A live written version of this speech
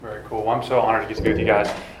Cool. Well, I'm so honored to get to be with you guys.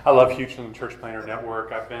 I love Houston Church Planner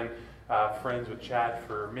Network. I've been friends with Chad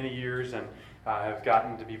for many years and have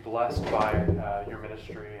gotten to be blessed by your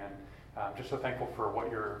ministry, and I'm just so thankful for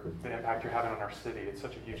the impact you're having on our city. It's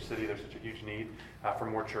such a huge city. There's such a huge need for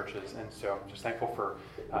more churches, and so I'm just thankful for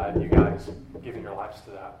you guys giving your lives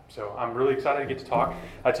to that. So I'm really excited to get to talk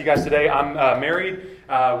to you guys today. I'm married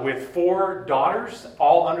with 4 daughters,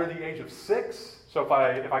 all under the age of 6. So if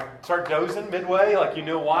I start dozing midway, you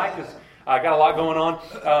know why, because I got a lot going on.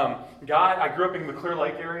 I grew up in the Clear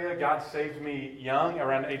Lake area. God saved me young,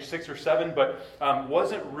 around age 6 or 7, but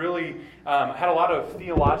wasn't really, had a lot of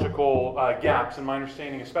theological gaps in my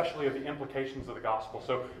understanding, especially of the implications of the gospel.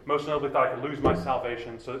 So most notably thought I could lose my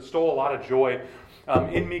salvation. So it stole a lot of joy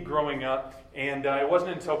in me growing up. And it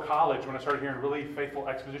wasn't until college when I started hearing really faithful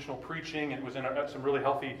expositional preaching, and it was in some really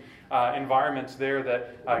healthy environments there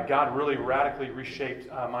that God really radically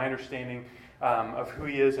reshaped my understanding of who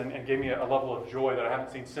He is and gave me a level of joy that I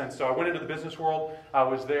haven't seen since. So I went into the business world. I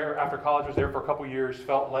was there after college, was there for a couple years,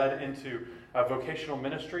 felt led into vocational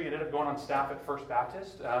ministry, ended up going on staff at First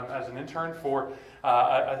Baptist as an intern for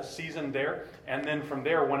a season there. And then from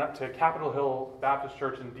there went up to Capitol Hill Baptist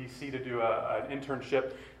Church in D.C. to do an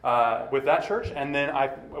internship with that church. And then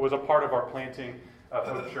I was a part of our planting of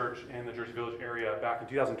Hope Church in the Jersey Village area back in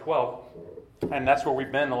 2012. And that's where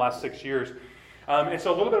we've been the last 6 years. And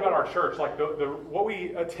so a little bit about our church, what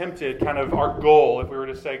we attempted, kind of our goal, if we were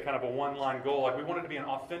to say kind of a one-line goal, we wanted to be an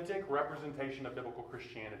authentic representation of biblical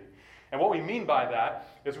Christianity. And what we mean by that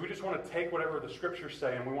is we just want to take whatever the scriptures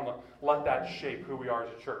say and we want to let that shape who we are as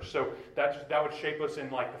a church. So that would shape us in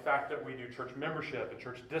the fact that we do church membership and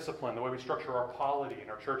church discipline, the way we structure our polity and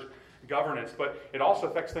our church governance, but it also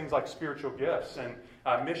affects things like spiritual gifts and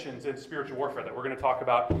missions and spiritual warfare that we're going to talk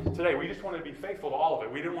about today. We just wanted to be faithful to all of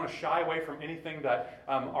it. We didn't want to shy away from anything that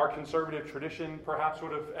our conservative tradition perhaps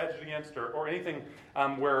would have edged against, or anything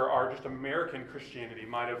where our just American Christianity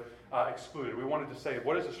might have excluded. We wanted to say,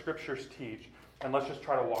 what does the scriptures teach? And let's just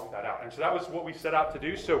try to walk that out. And so that was what we set out to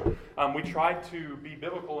do. So we tried to be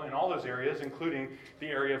biblical in all those areas, including the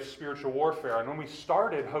area of spiritual warfare. And when we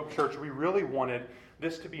started Hope Church, we really wanted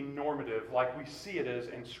this to be normative, like we see it as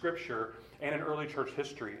in Scripture and in early church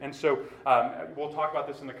history. And so we'll talk about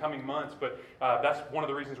this in the coming months, but that's one of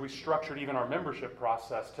the reasons we structured even our membership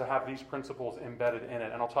process to have these principles embedded in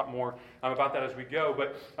it. And I'll talk more about that as we go.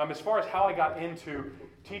 But as far as how I got into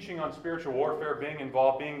teaching on spiritual warfare, being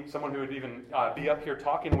involved, being someone who would even be up here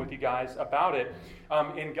talking with you guys about it,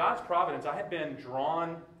 in God's providence, I had been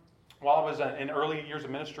drawn while I was in early years of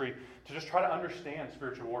ministry to just try to understand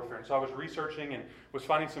spiritual warfare. And so I was researching and was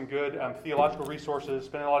finding some good theological resources,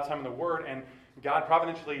 spending a lot of time in the Word, and God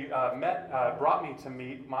providentially brought me to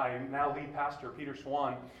meet my now lead pastor, Peter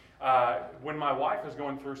Swan, when my wife was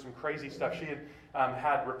going through some crazy stuff. She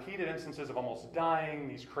had repeated instances of almost dying,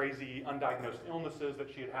 these crazy undiagnosed illnesses that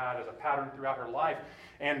she had as a pattern throughout her life.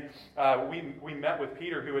 And we met with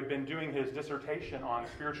Peter, who had been doing his dissertation on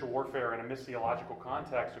spiritual warfare in a missiological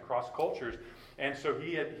context across cultures. And so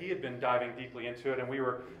he had been diving deeply into it, and we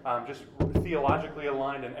were just theologically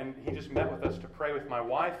aligned, and he just met with us to pray with my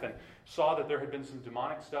wife and saw that there had been some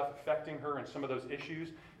demonic stuff affecting her and some of those issues,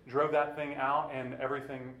 drove that thing out, and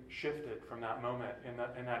everything shifted from that moment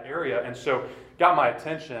in that area. And so got my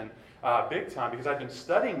attention big time, because I'd been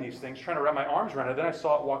studying these things, trying to wrap my arms around it. Then I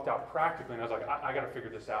saw it walked out practically, and I was like, I got to figure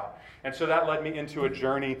this out. And so that led me into a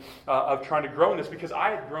journey of trying to grow in this, because I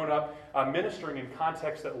had grown up ministering in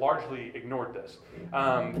contexts that largely ignored this.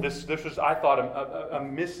 This was, I thought, a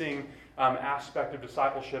missing aspect of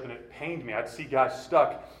discipleship, and it pained me. I'd see guys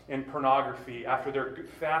stuck in pornography after they're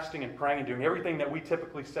fasting and praying and doing everything that we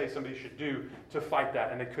typically say somebody should do to fight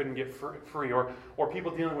that, and they couldn't get free, or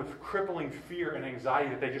people dealing with crippling fear and anxiety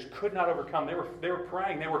that they just could not overcome. They were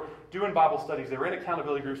praying, they were doing Bible studies, they were in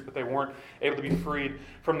accountability groups, but they weren't able to be freed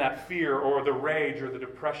from that fear or the rage or the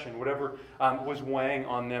depression, whatever was weighing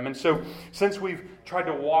on them. And so since we've tried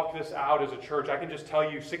to walk this out as a church, I can just tell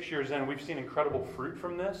you 6 years in, we've seen incredible fruit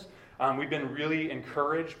from this. We've been really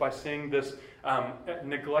encouraged by seeing this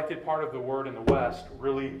neglected part of the Word in the West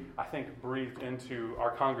really, I think, breathed into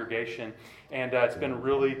our congregation. And it's been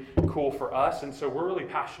really cool for us. And so we're really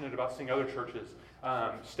passionate about seeing other churches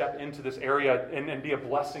step into this area and be a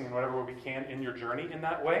blessing in whatever way we can in your journey in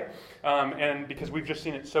that way. And because we've just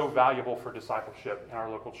seen it so valuable for discipleship in our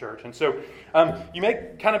local church. And so you may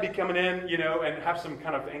kind of be coming in, and have some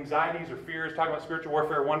kind of anxieties or fears, talking about spiritual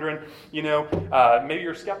warfare, wondering, maybe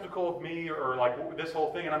you're skeptical of me or this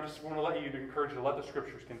whole thing, and I just want to encourage you to let the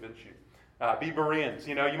scriptures convince you. Be Bereans.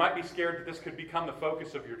 You might be scared that this could become the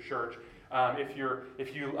focus of your church. If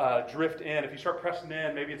you drift in, if you start pressing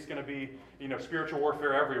in, maybe it's going to be spiritual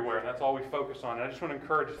warfare everywhere, and that's all we focus on. And I just want to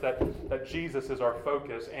encourage that Jesus is our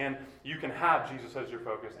focus, and you can have Jesus as your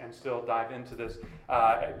focus and still dive into this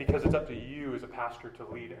because it's up to you as a pastor to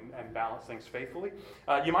lead and balance things faithfully.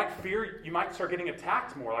 You might start getting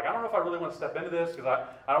attacked more. Like, I don't know if I really want to step into this because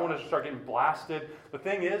I don't want to start getting blasted. The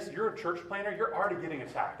thing is, you're a church planner, you're already getting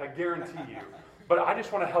attacked, I guarantee you. But I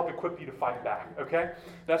just want to help equip you to fight back, okay?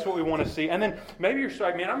 That's what we want to see. And then maybe you're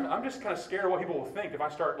like, man, I'm just kind of scared of what people will think if I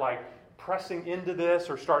start pressing into this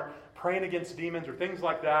or start praying against demons or things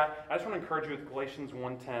like that. I just want to encourage you with Galatians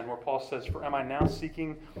 1:10, where Paul says, "For am I now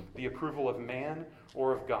seeking the approval of man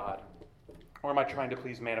or of God? Or am I trying to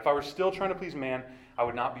please man? If I were still trying to please man, I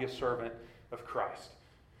would not be a servant of Christ."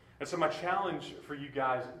 And so my challenge for you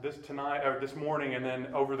guys this morning, and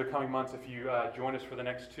then over the coming months, if you join us for the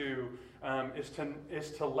next two, is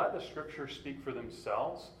to let the Scriptures speak for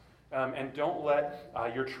themselves, and don't let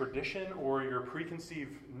your tradition or your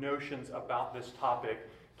preconceived notions about this topic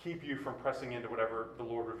keep you from pressing into whatever the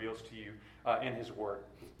Lord reveals to you in His Word.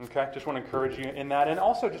 Okay, just want to encourage you in that, and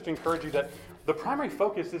also just encourage you that the primary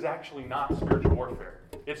focus is actually not spiritual warfare;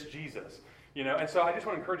 it's Jesus. And so I just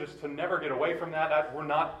want to encourage us to never get away from that. We're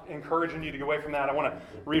not encouraging you to get away from that. I want to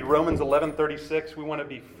read Romans 11:36. We want to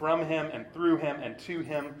be from Him and through Him and to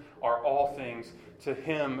Him are all things. To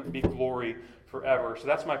Him be glory forever. So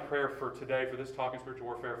that's my prayer for today, for this talk in spiritual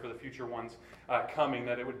warfare, for the future ones coming,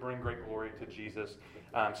 that it would bring great glory to Jesus.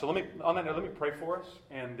 So let me pray for us,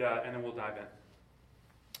 and then we'll dive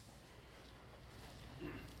in.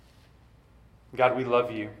 God, we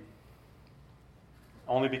love you.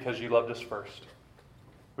 Only because you loved us first.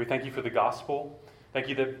 We thank you for the gospel. Thank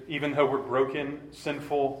you that even though we're broken,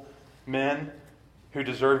 sinful men who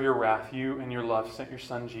deserve your wrath, you in your love sent your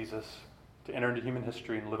Son Jesus to enter into human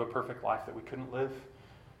history and live a perfect life that we couldn't live,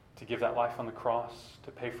 to give that life on the cross,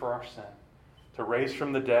 to pay for our sin, to raise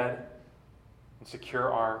from the dead and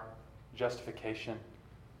secure our justification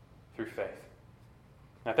through faith.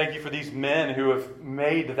 Now, thank you for these men who have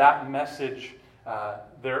made that message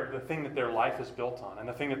the thing that their life is built on, and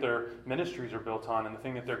the thing that their ministries are built on, and the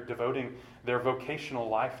thing that they're devoting their vocational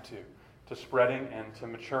life to spreading and to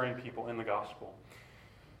maturing people in the gospel.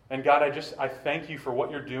 And God, I thank you for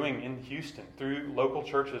what you're doing in Houston through local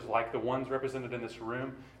churches like the ones represented in this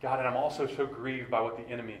room. God, and I'm also so grieved by what the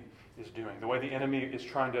enemy is doing, the way the enemy is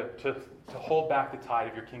trying to hold back the tide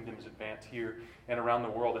of your kingdom's advance here and around the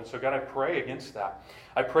world. And so, God, I pray against that.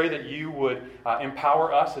 I pray that you would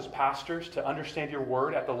empower us as pastors to understand your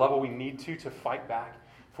word at the level we need to fight back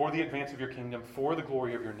for the advance of your kingdom, for the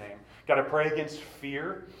glory of your name. God, I pray against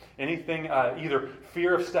fear. Anything, either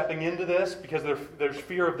fear of stepping into this because there's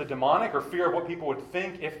fear of the demonic, or fear of what people would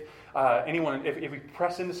think if we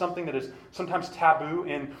press into something that is sometimes taboo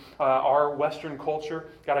in our Western culture.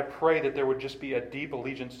 God, I pray that there would just be a deep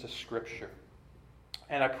allegiance to Scripture.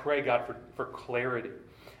 And I pray, God, for clarity.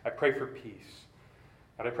 I pray for peace.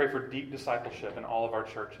 God, I pray for deep discipleship in all of our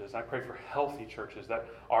churches. I pray for healthy churches that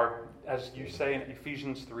are, as you say in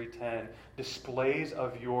Ephesians 3:10, displays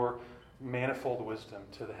of your manifold wisdom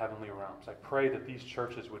to the heavenly realms. I pray that these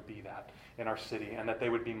churches would be that in our city, and that they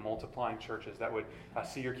would be multiplying churches that would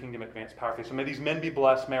see your kingdom advance powerfully. So may these men be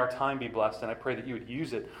blessed, may our time be blessed, and I pray that you would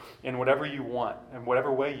use it in whatever you want, in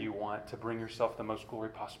whatever way you want, to bring yourself the most glory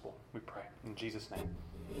possible. We pray in Jesus' name.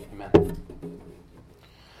 Amen.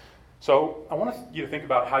 So I want you to think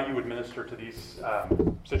about how you would minister to these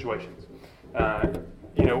situations.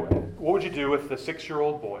 What would you do with the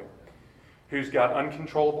 6-year-old boy who's got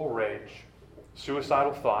uncontrollable rage,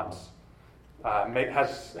 suicidal thoughts,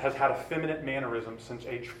 has had effeminate mannerisms since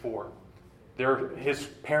age 4? His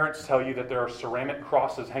parents tell you that there are ceramic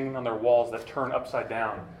crosses hanging on their walls that turn upside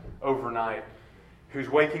down overnight, who's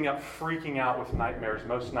waking up freaking out with nightmares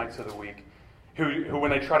most nights of the week, who when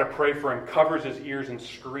they try to pray for him, covers his ears and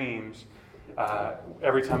screams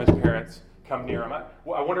every time his parents come near him. I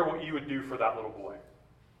wonder what you would do for that little boy.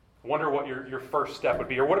 I wonder what your first step would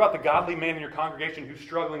be. Or what about the godly man in your congregation who's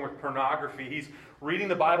struggling with pornography? He's reading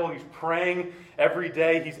the Bible, he's praying every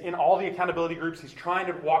day, he's in all the accountability groups, he's trying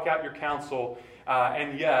to walk out your counsel,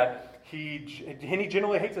 and yet he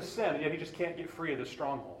generally hates a sin, and yet he just can't get free of this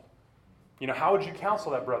stronghold. How would you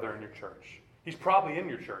counsel that brother in your church? He's probably in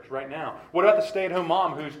your church right now. What about the stay-at-home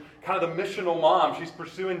mom who's kind of the missional mom? She's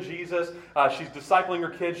pursuing Jesus. She's discipling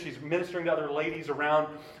her kids. She's ministering to other ladies around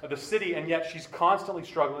the city, and yet she's constantly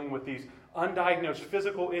struggling with these undiagnosed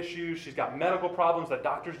physical issues. She's got medical problems that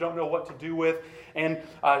doctors don't know what to do with, and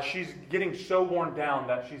she's getting so worn down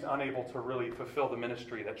that she's unable to really fulfill the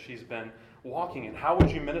ministry that she's been walking in. How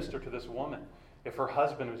would you minister to this woman if her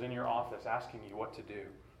husband was in your office asking you what to do?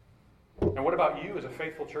 And what about you as a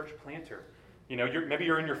faithful church planter? Maybe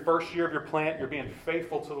you're in your first year of your plant, you're being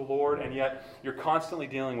faithful to the Lord, and yet you're constantly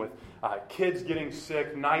dealing with kids getting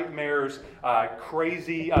sick, nightmares,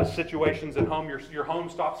 crazy situations at home. Your home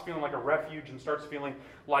stops feeling like a refuge and starts feeling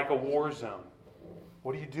like a war zone.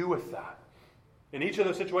 What do you do with that? In each of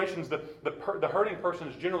those situations, the hurting person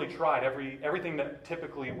has generally tried everything that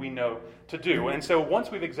typically we know to do. And so once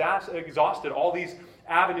we've exhausted all these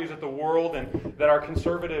avenues that the world and that our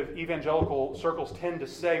conservative evangelical circles tend to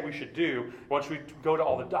say we should do, once we go to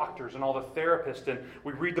all the doctors and all the therapists and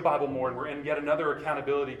we read the Bible more and we're in yet another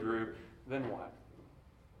accountability group, then what?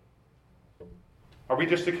 Are we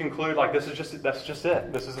just to conclude like that's just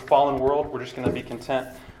it? This is a fallen world. We're just going to be content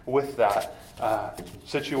with that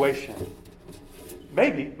situation.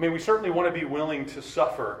 Maybe. We certainly want to be willing to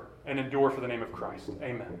suffer and endure for the name of Christ.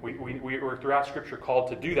 Amen. We're throughout Scripture called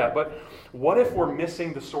to do that. But what if we're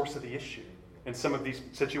missing the source of the issue in some of these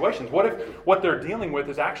situations? What if what they're dealing with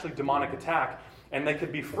is actually demonic attack and they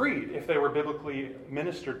could be freed if they were biblically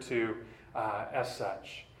ministered to as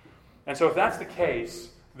such? And so if that's the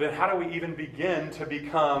case, then how do we even begin to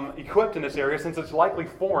become equipped in this area, since it's likely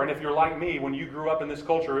foreign? If you're like me, when you grew up in this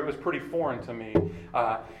culture, it was pretty foreign to me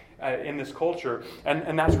in this culture.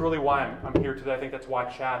 And that's really why I'm here today. I think that's why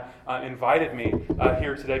Chad invited me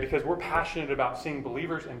here today, because we're passionate about seeing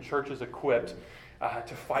believers and churches equipped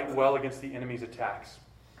to fight well against the enemy's attacks,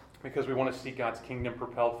 because we want to see God's kingdom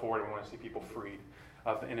propelled forward and we want to see people freed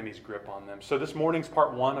of the enemy's grip on them. So this morning's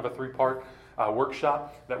part one of a 3-part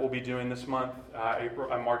workshop that we'll be doing this month,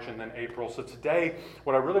 March and then April. So today,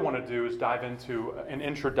 what I really want to do is dive into an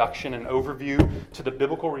introduction and overview to the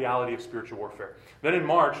biblical reality of spiritual warfare. Then in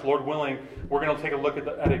March, Lord willing, we're going to take a look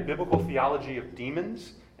at a biblical theology of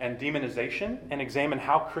demons and demonization and examine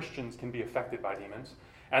how Christians can be affected by demons.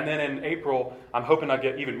 And then in April, I'm hoping I'll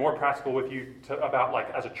get even more practical with you about, like,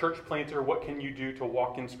 as a church planter, what can you do to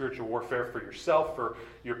walk in spiritual warfare for yourself, for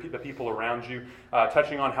the people around you,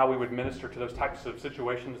 touching on how we would minister to those types of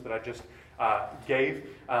situations that I just gave,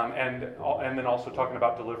 and then also talking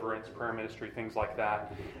about deliverance, prayer ministry, things like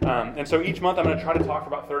that. And so each month I'm going to try to talk for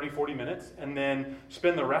about 30, 40 minutes, and then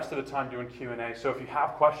spend the rest of the time doing Q&A. So if you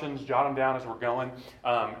have questions, jot them down as we're going,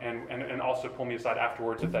 and also pull me aside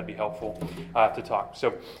afterwards if that'd be helpful to talk.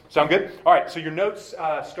 So sound good? All right, so your notes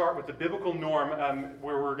start with the biblical norm,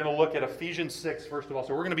 where we're going to look at Ephesians 6, first of all.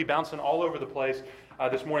 So we're going to be bouncing all over the place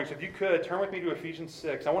this morning. So if you could, turn with me to Ephesians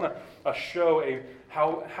 6. I want to show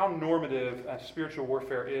how normative spiritual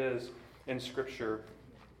warfare is in Scripture.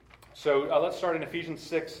 So let's start in Ephesians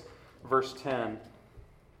 6, verse 10.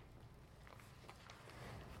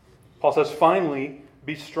 Paul says, "Finally,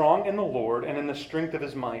 be strong in the Lord and in the strength of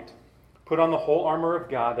His might. Put on the whole armor of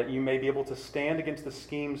God, that you may be able to stand against the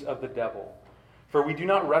schemes of the devil. For we do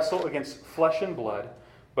not wrestle against flesh and blood,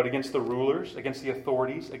 but against the rulers, against the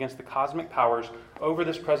authorities, against the cosmic powers over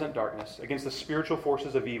this present darkness, against the spiritual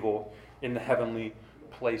forces of evil in the heavenly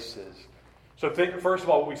places." So first of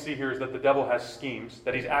all, what we see here is that the devil has schemes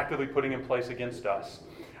that he's actively putting in place against us.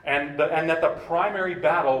 And that the primary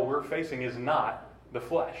battle we're facing is not the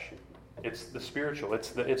flesh. It's the spiritual.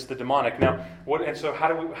 It's the demonic. Now, how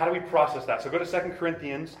do we process that? So go to 2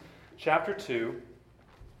 Corinthians chapter 2,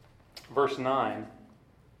 verse 9.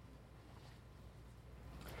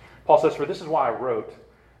 Paul says, "For this is why I wrote,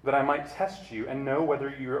 that I might test you and know whether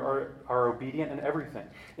you are obedient in everything.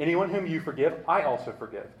 Anyone whom you forgive, I also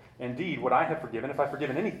forgive. Indeed, what I have forgiven, if I've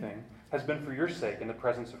forgiven anything, has been for your sake in the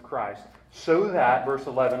presence of Christ, so that," verse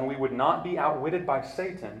 11, "we would not be outwitted by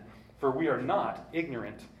Satan, for we are not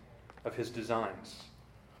ignorant of his designs."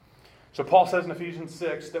 So Paul says in Ephesians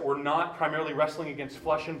 6 that we're not primarily wrestling against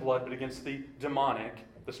flesh and blood, but against the demonic,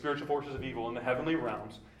 the spiritual forces of evil in the heavenly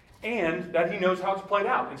realms, and that he knows how it's played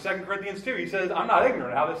out. In 2 Corinthians 2, he says, "I'm not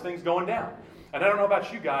ignorant how this thing's going down." And I don't know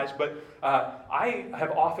about you guys, but I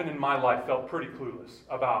have often in my life felt pretty clueless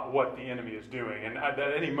about what the enemy is doing. And at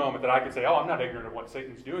any moment that I could say, "Oh, I'm not ignorant of what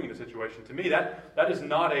Satan's doing in the situation," to me, that is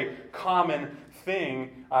not a common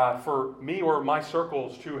thing for me or my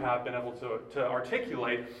circles to have been able to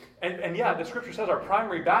articulate. And yeah, the Scripture says our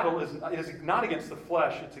primary battle is not against the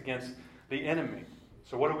flesh, it's against the enemy.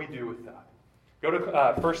 So what do we do with that? Go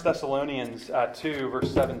to 1 Thessalonians 2, verse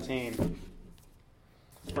 17.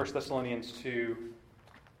 1 Thessalonians 2,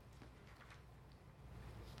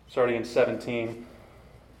 starting in 17.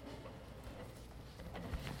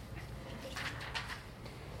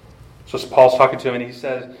 So Paul's talking to him, and he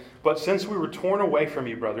says, "But since we were torn away from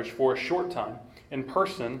you, brothers, for a short time, in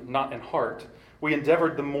person, not in heart, we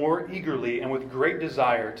endeavored the more eagerly and with great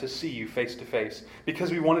desire to see you face to face,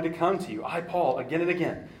 because we wanted to come to you, I, Paul, again and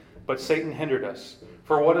again. But Satan hindered us.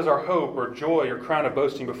 For what is our hope or joy or crown of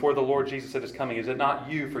boasting before the Lord Jesus at his coming? Is it not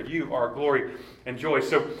you? For you are glory and joy.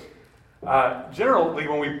 So generally,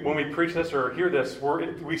 when we preach this or hear this,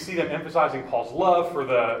 we see them emphasizing Paul's love for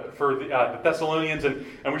the Thessalonians, and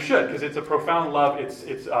we should, because it's a profound love.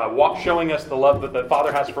 It's showing us the love that the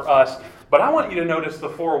Father has for us. But I want you to notice the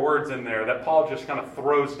 4 words in there that Paul just kind of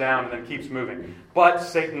throws down and then keeps moving. But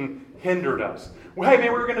Satan hindered us. Well, hey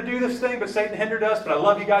man, we were going to do this thing, but Satan hindered us, but I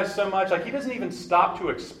love you guys so much. Like, he doesn't even stop to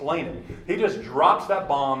explain it. He just drops that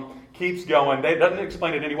bomb, keeps going. They doesn't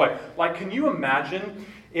explain it anyway. Like, can you imagine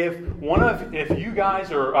if you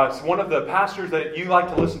guys or one of the pastors that you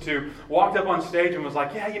like to listen to walked up on stage and was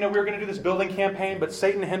like, yeah, we were going to do this building campaign, but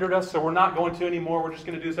Satan hindered us, so we're not going to anymore. We're just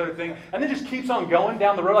going to do this other thing. And then just keeps on going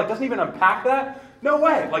down the road, like doesn't even unpack that? No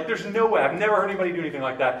way. Like, there's no way. I've never heard anybody do anything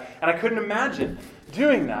like that. And I couldn't imagine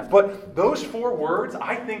doing that. But those 4 words,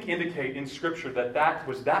 I think, indicate in Scripture that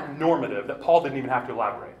was that normative that Paul didn't even have to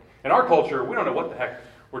elaborate. In our culture, we don't know what the heck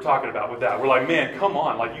we're talking about with that. We're like, man, come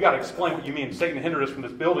on. Like, you got to explain what you mean. Satan hindered us from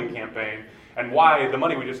this building campaign and why the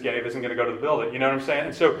money we just gave isn't going to go to the building. You know what I'm saying?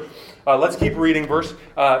 And so let's keep reading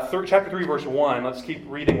chapter 3, verse 1. Let's keep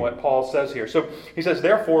reading what Paul says here. So he says,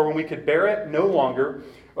 therefore, when we could bear it no longer,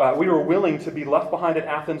 we were willing to be left behind at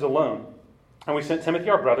Athens alone. And we sent Timothy,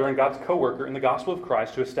 our brother and God's co-worker in the gospel of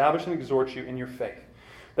Christ, to establish and exhort you in your faith,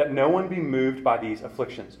 that no one be moved by these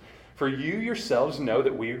afflictions. For you yourselves know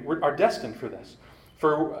that we are destined for this.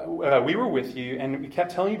 For we were with you, and we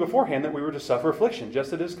kept telling you beforehand that we were to suffer affliction, just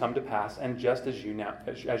as it has come to pass, and just as you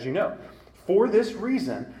know. For this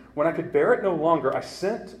reason, when I could bear it no longer, I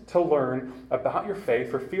sent to learn about your faith,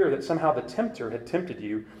 for fear that somehow the tempter had tempted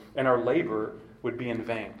you, and our labor would be in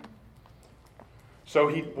vain. So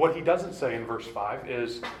what he doesn't say in verse 5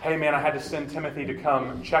 is, hey man, I had to send Timothy to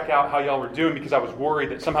come check out how y'all were doing because I was worried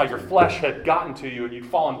that somehow your flesh had gotten to you and you'd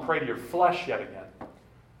fallen prey to your flesh yet again.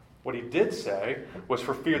 What he did say was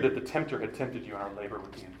for fear that the tempter had tempted you and our labor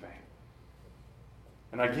would be in vain.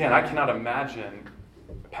 And again, I cannot imagine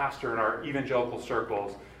a pastor in our evangelical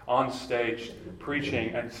circles on stage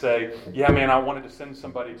preaching and say, yeah, man, I wanted to send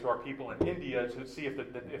somebody to our people in India to see if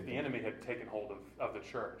the enemy had taken hold of the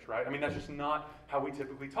church, right? I mean, that's just not how we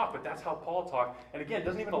typically talk, but that's how Paul talked. And again,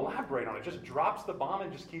 doesn't even elaborate on it, just drops the bomb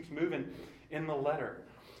and just keeps moving in the letter.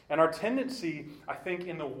 And our tendency, I think,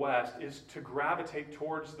 in the West is to gravitate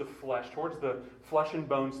towards the flesh and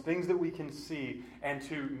bones, things that we can see, and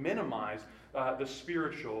to minimize the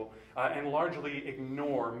spiritual and largely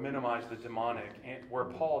minimize the demonic, where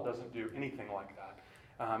Paul doesn't do anything like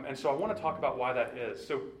that. And so I want to talk about why that is.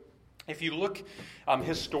 So if you look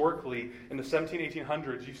historically in the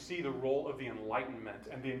 1800s, you see the role of the Enlightenment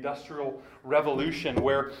and the Industrial Revolution,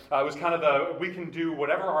 where it was kind of we can do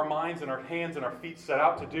whatever our minds and our hands and our feet set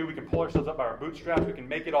out to do. We can pull ourselves up by our bootstraps. We can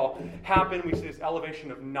make it all happen. We see this elevation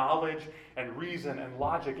of knowledge and reason and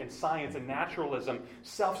logic and science and naturalism,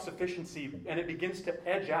 self-sufficiency, and it begins to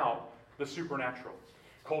edge out the supernatural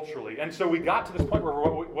culturally. And so we got to this point where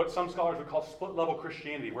what some scholars would call split-level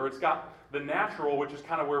Christianity, where it's got the natural, which is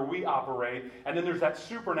kind of where we operate, and then there's that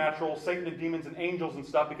supernatural, Satan and demons and angels and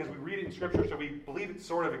stuff, because we read it in Scripture, so we believe it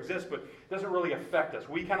sort of exists, but it doesn't really affect us.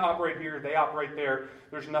 We kind of operate here, they operate there.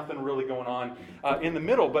 There's nothing really going on in the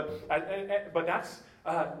middle, but that's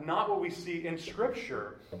not what we see in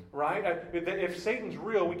Scripture, right? If Satan's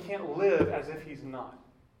real, we can't live as if he's not.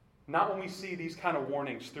 Not when we see these kind of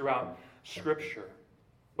warnings throughout Scripture.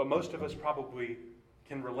 But most of us probably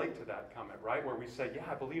can relate to that comment, right? Where we say, yeah,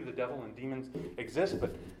 I believe the devil and demons exist,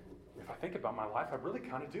 but if I think about my life, I really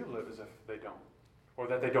kind of do live as if they don't, or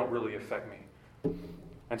that they don't really affect me.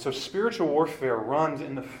 And so spiritual warfare runs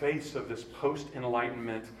in the face of this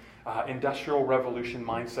post-Enlightenment, industrial revolution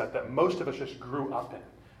mindset that most of us just grew up in.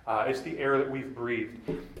 It's the air that we've breathed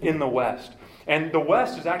in the West. And the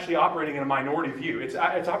West is actually operating in a minority view. It's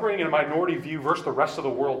operating in a minority view versus the rest of the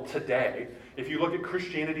world today. If you look at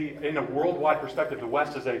Christianity in a worldwide perspective, the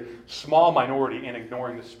West is a small minority in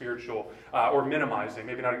ignoring the spiritual, or minimizing,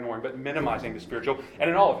 maybe not ignoring, but minimizing the spiritual. And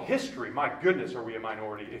in all of history, my goodness, are we a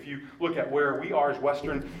minority. If you look at where we are as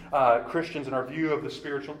Western Christians and our view of the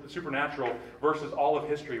spiritual, the supernatural versus all of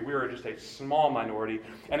history, we are just a small minority.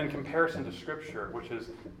 And in comparison to Scripture, which is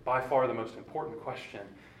by far the most important question,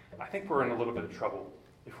 I think we're in a little bit of trouble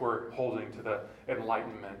if we're holding to the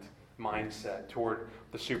Enlightenment mindset toward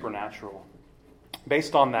the supernatural.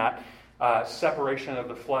 Based on that separation of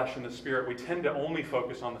the flesh and the spirit, we tend to only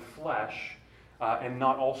focus on the flesh and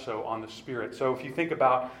not also on the Spirit. So if you think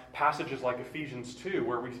about passages like Ephesians 2,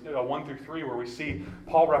 where 1 through 3, where we see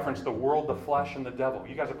Paul reference the world, the flesh, and the devil.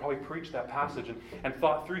 You guys have probably preached that passage and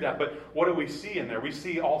thought through that. But what do we see in there? We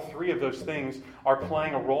see all three of those things are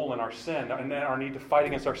playing a role in our sin and our need to fight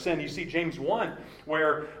against our sin. You see James 1,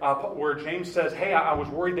 where James says, hey, I was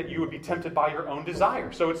worried that you would be tempted by your own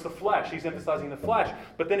desire. So it's the flesh. He's emphasizing the flesh.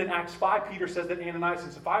 But then in Acts 5, Peter says that Ananias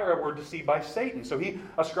and Sapphira were deceived by Satan. So he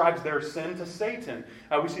ascribes their sin to Satan.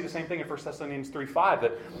 We see the same thing in 1 Thessalonians 3:5,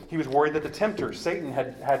 that he was worried that the tempter, Satan,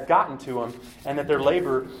 had gotten to him and that their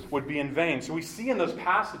labor would be in vain. So we see in those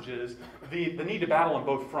passages the need to battle on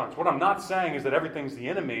both fronts. What I'm not saying is that everything's the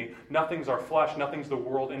enemy, nothing's our flesh, nothing's the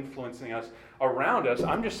world influencing us around us.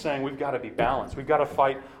 I'm just saying we've got to be balanced. We've got to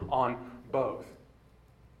fight on both.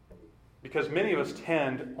 Because many of us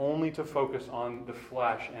tend only to focus on the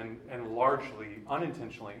flesh and largely,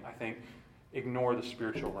 unintentionally, I think, ignore the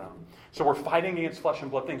spiritual realm. So we're fighting against flesh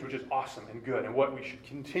and blood things, which is awesome and good and what we should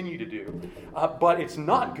continue to do. But it's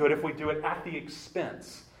not good if we do it at the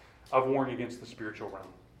expense of warring against the spiritual realm.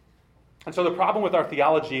 And so the problem with our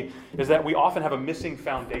theology is that we often have a missing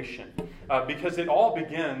foundation because it all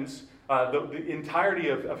begins, the entirety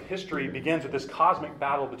of history begins with this cosmic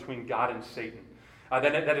battle between God and Satan.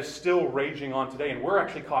 That is still raging on today. And we're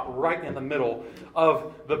actually caught right in the middle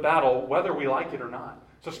of the battle, whether we like it or not.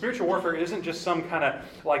 So spiritual warfare isn't just some kind of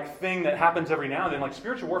like thing that happens every now and then. Like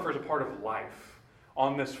spiritual warfare is a part of life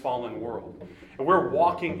on this fallen world. And we're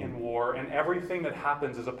walking in war, and everything that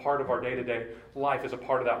happens as a part of our day-to-day life is a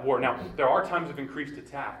part of that war. Now, there are times of increased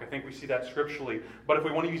attack. I think we see that scripturally. But if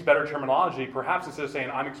we want to use better terminology, perhaps instead of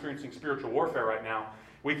saying, I'm experiencing spiritual warfare right now,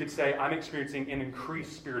 we could say, I'm experiencing an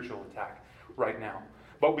increased spiritual attack right now.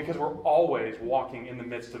 But because we're always walking in the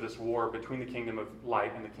midst of this war between the kingdom of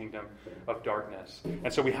light and the kingdom of darkness.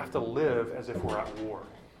 And so we have to live as if we're at war.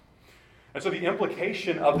 And so the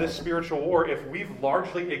implication of this spiritual war, if we've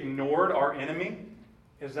largely ignored our enemy,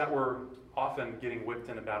 is that we're often getting whipped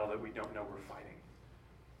in a battle that we don't know we're fighting.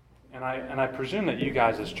 And I presume that you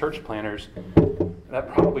guys as church planners,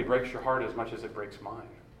 that probably breaks your heart as much as it breaks mine.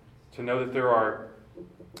 To know that there are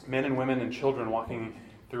men and women and children walking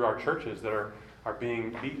through our churches that are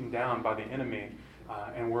being beaten down by the enemy,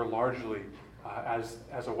 and we're largely, as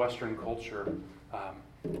a Western culture,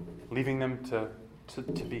 leaving them to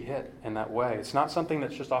be hit in that way. It's not something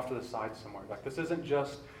that's just off to the side somewhere. Like this isn't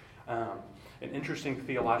just an interesting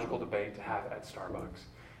theological debate to have at Starbucks.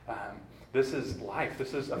 This is life.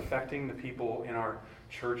 This is affecting the people in our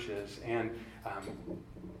churches, and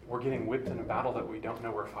we're getting whipped in a battle that we don't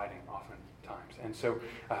know we're fighting often. And so,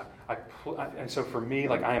 so for me,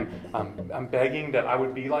 like I'm begging that I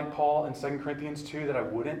would be like Paul in 2 Corinthians 2, that I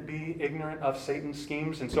wouldn't be ignorant of Satan's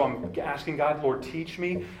schemes. And so I'm asking God, Lord, teach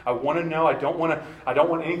me. I want to know. I don't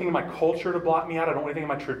want anything in my culture to block me out. I don't want anything in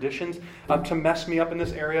my traditions to mess me up in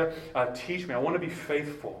this area. Teach me. I want to be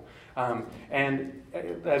faithful. And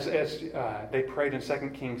as they prayed in 2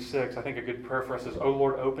 Kings 6, I think a good prayer for us is, "Oh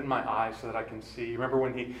Lord, open my eyes so that I can see." You remember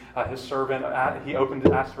when his servant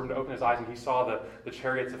asked for him to open his eyes, and he saw the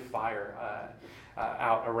chariots of fire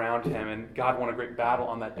out around him, and God won a great battle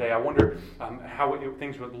on that day. I wonder how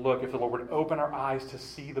things would look if the Lord would open our eyes to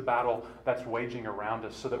see the battle that's waging around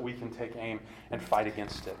us, so that we can take aim and fight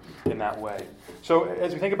against it in that way. So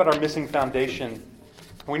as we think about our missing foundation,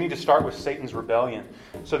 we need to start with Satan's rebellion.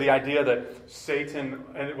 So the idea that Satan,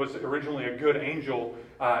 and it was originally a good angel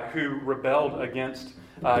who rebelled against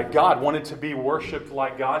God, wanted to be worshipped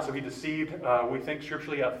like God, so he deceived, we think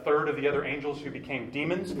scripturally, a third of the other angels who became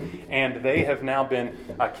demons, and they have now been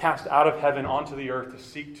cast out of heaven onto the earth to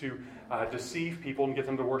seek to deceive people and get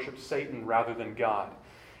them to worship Satan rather than God.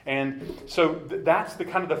 And so that's the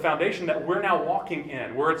kind of the foundation that we're now walking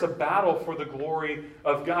in, where it's a battle for the glory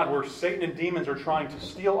of God, where Satan and demons are trying to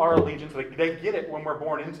steal our allegiance. They get it when we're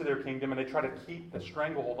born into their kingdom, and they try to keep a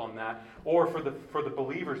stranglehold on that. Or for the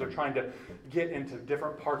believers, they're trying to get into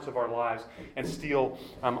different parts of our lives and steal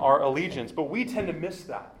our allegiance. But we tend to miss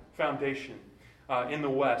that foundation in the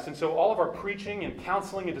West. And so all of our preaching and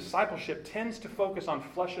counseling and discipleship tends to focus on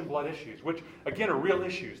flesh and blood issues, which, again, are real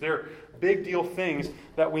issues. They're big deal things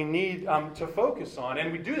that we need to focus on.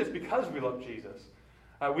 And we do this because we love Jesus.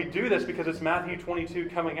 We do this because it's Matthew 22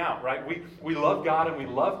 coming out, right? We love God and we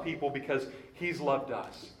love people because He's loved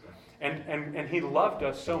us. And He loved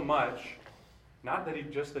us so much, not that He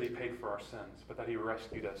paid for our sins, but that He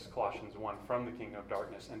rescued us, Colossians 1, from the kingdom of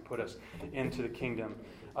darkness and put us into the kingdom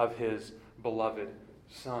of His beloved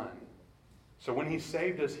Son. So when He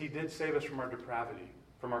saved us, He did save us from our depravity,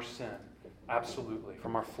 from our sin, absolutely,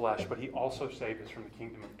 from our flesh, but He also saved us from the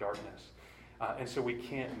kingdom of darkness. And so we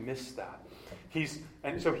can't miss that.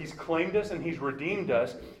 So he's claimed us and he's redeemed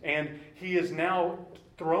us, and he has now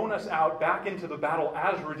thrown us out back into the battle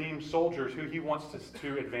as redeemed soldiers who he wants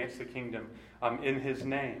to advance the kingdom in his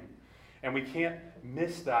name. And we can't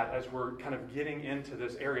miss that as we're kind of getting into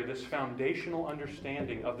this area, this foundational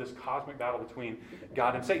understanding of this cosmic battle between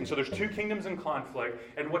God and Satan. So there's two kingdoms in conflict,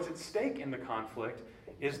 and what's at stake in the conflict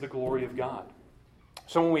is the glory of God.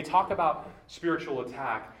 So when we talk about spiritual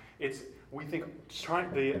attack, we think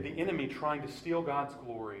the enemy trying to steal God's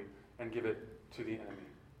glory and give it to the enemy.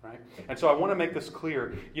 Right? And so I want to make this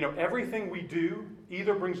clear. Everything we do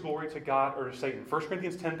either brings glory to God or to Satan. 1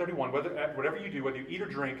 Corinthians 10:31, whatever you do, whether you eat or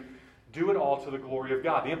drink, do it all to the glory of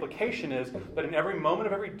God. The implication is that in every moment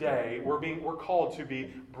of every day, we're called to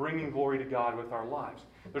be bringing glory to God with our lives.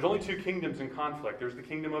 There's only two kingdoms in conflict. There's the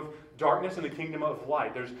kingdom of darkness and the kingdom of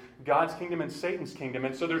light. There's God's kingdom and Satan's kingdom.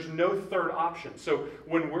 And so there's no third option. So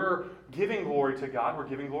when we're giving glory to God, we're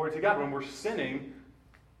giving glory to God. When we're sinning,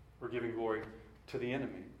 we're giving glory to the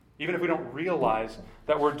enemy. Even if we don't realize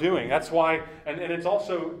that we're doing. That's why, and it's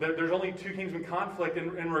also, there's only two kingdoms in conflict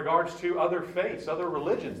in regards to other faiths, other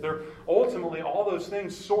religions. They're ultimately, all those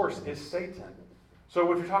things' source is Satan.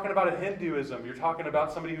 So if you're talking about a Hinduism, you're talking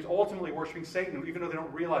about somebody who's ultimately worshiping Satan, even though they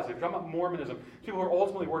don't realize it. If you're talking about Mormonism, people who are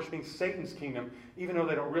ultimately worshiping Satan's kingdom, even though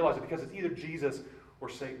they don't realize it, because it's either Jesus or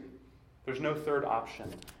Satan. There's no third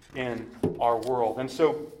option in our world. And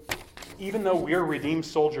so, even though we're redeemed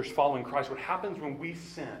soldiers following Christ, what happens when we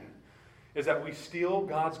sin is that we steal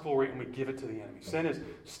God's glory and we give it to the enemy. Sin is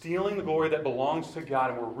stealing the glory that belongs to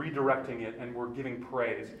God, and we're redirecting it, and we're giving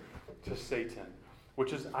praise to Satan,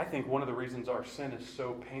 which is, I think, one of the reasons our sin is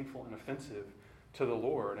so painful and offensive to the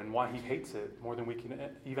Lord, and why he hates it more than we can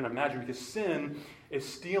even imagine, because sin is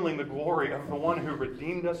stealing the glory of the one who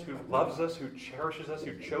redeemed us, who loves us, who cherishes us,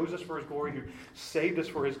 who chose us for his glory, who saved us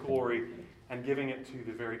for his glory, and giving it to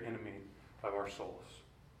the very enemy of our souls.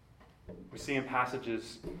 We see in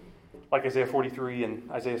passages like Isaiah 43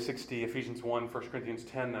 and Isaiah 60, Ephesians 1, 1 Corinthians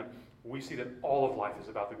 10, that we see that all of life is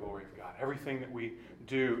about the glory of God. Everything that we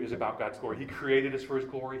do is about God's glory. He created us for his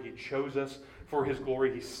glory. He chose us for his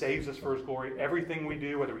glory. He saves us for his glory. Everything we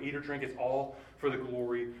do, whether we eat or drink, it's all for the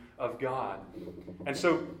glory of God. And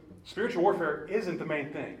so spiritual warfare isn't the main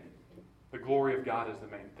thing. The glory of God is the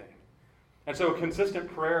main thing. And so a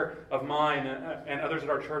consistent prayer of mine and others at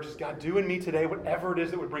our church is, God, do in me today whatever it is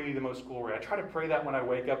that would bring you the most glory. I try to pray that when I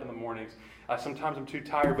wake up in the mornings. Sometimes I'm too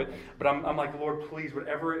tired, but I'm like, Lord, please,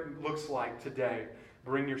 whatever it looks like today,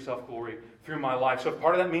 bring yourself glory through my life. So if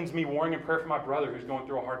part of that means me warring in prayer for my brother who's going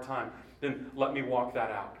through a hard time, then let me walk that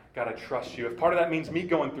out. God, I trust you. If part of that means me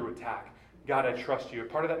going through attack, God, I trust you. If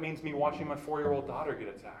part of that means me watching my 4-year-old daughter get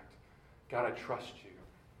attacked, God, I trust you.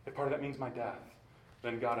 If part of that means my death,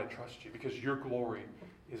 then God, I trust you, because your glory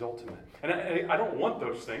is ultimate. And I don't want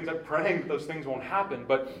those things. I'm praying that those things won't happen,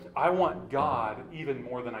 but I want God even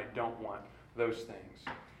more than I don't want those things.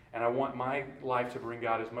 And I want my life to bring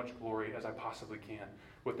God as much glory as I possibly can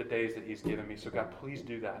with the days that he's given me. So God, please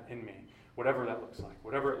do that in me, whatever that looks like,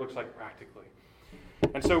 whatever it looks like practically.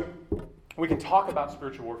 And so we can talk about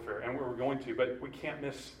spiritual warfare, and we're going to, but we can't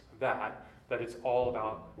miss that it's all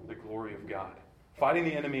about the glory of God. Fighting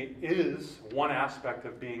the enemy is one aspect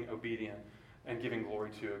of being obedient and giving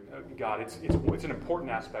glory to God. It's an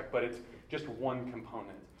important aspect, but it's just one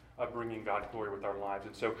component of bringing God glory with our lives.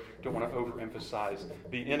 And so don't want to overemphasize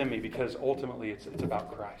the enemy, because ultimately it's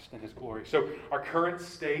about Christ and his glory. So our current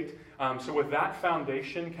state, so with that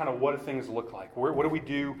foundation, kind of what do things look like? What do we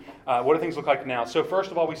do? What do things look like now? So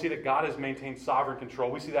first of all, we see that God has maintained sovereign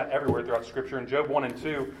control. We see that everywhere throughout Scripture. In Job 1 and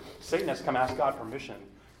 2, Satan has come ask God permission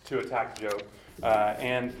to attack Job.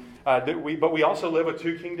 But we also live with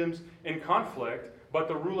two kingdoms in conflict, but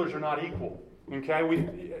the rulers are not equal.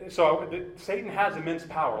 Okay, so Satan has immense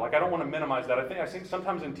power. Like, I don't want to minimize that. I think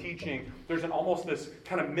sometimes in teaching, there's almost this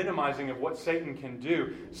kind of minimizing of what Satan can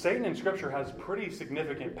do. Satan in Scripture has pretty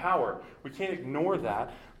significant power. We can't ignore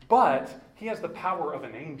that. But he has the power of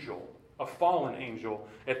an angel, a fallen angel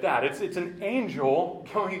at that. It's an angel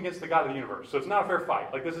going against the God of the universe. So it's not a fair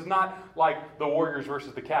fight. Like, this is not like the Warriors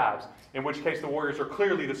versus the Cavs, in which case the Warriors are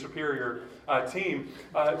clearly the superior team,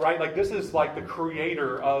 right? Like, this is like the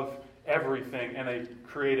creator of everything and a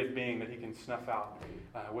created being that he can snuff out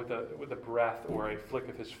with a breath or a flick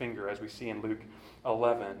of his finger, as we see in Luke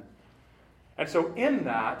 11. And so in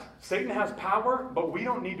that, Satan has power, but we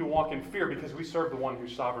don't need to walk in fear, because we serve the one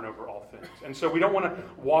who's sovereign over all things. And so we don't want to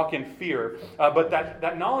walk in fear. But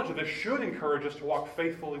that knowledge of this should encourage us to walk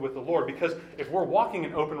faithfully with the Lord, because if we're walking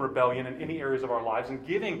in open rebellion in any areas of our lives and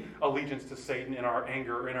giving allegiance to Satan in our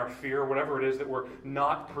anger, in our fear, whatever it is that we're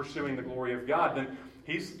not pursuing the glory of God, then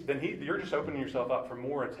you're just opening yourself up for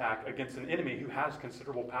more attack against an enemy who has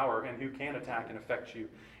considerable power and who can attack and affect you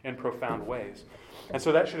in profound ways. And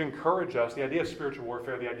so that should encourage us. The idea of spiritual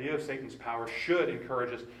warfare, the idea of Satan's power should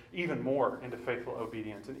encourage us even more into faithful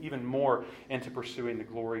obedience and even more into pursuing the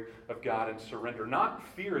glory of God and surrender. Not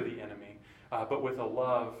fear the enemy, but with a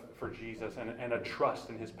love for Jesus and a trust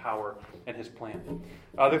in his power and his plan.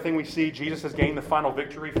 Other thing we see, Jesus has gained the final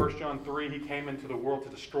victory. 1 John 3, he came into the world to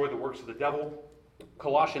destroy the works of the devil.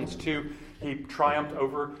 Colossians 2, he triumphed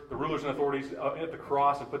over the rulers and authorities at the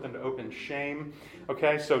cross and put them to open shame.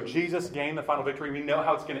 Okay, so Jesus gained the final victory. We know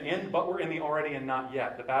how it's going to end, but we're in the already and not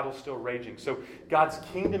yet. The battle's still raging. So God's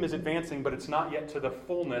kingdom is advancing, but it's not yet to the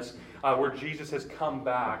fullness where Jesus has come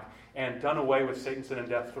back and done away with Satan, sin, and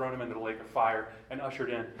death, thrown him into the lake of fire, and ushered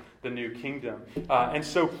in the new kingdom. And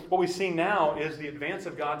so what we see now is the advance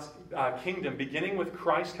of God's kingdom, beginning with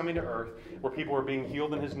Christ coming to earth, where people are being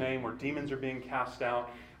healed in his name, where demons are being cast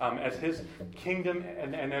out. As his kingdom,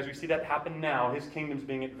 and as we see that happen now, his kingdom's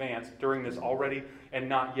being advanced during this already and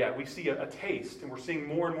not yet. We see a taste, and we're seeing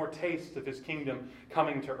more and more tastes of his kingdom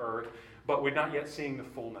coming to earth, but we're not yet seeing the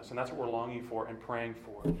fullness, and that's what we're longing for and praying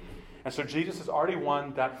for. And so Jesus has already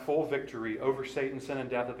won that full victory over Satan, sin, and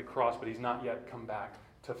death at the cross, but he's not yet come back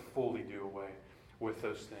to fully do away with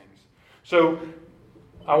those things. So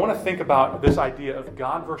I want to think about this idea of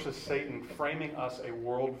God versus Satan framing us a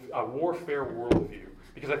warfare worldview.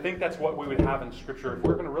 Because I think that's what we would have in Scripture. If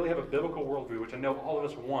we're going to really have a biblical worldview, which I know all of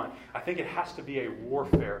us want, I think it has to be a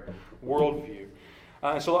warfare worldview.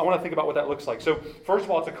 So I want to think about what that looks like. So first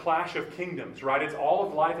of all, it's a clash of kingdoms, right? It's all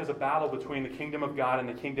of life is a battle between the kingdom of God and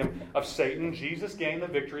the kingdom of Satan. Jesus gained the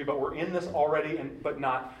victory, but we're in this already, but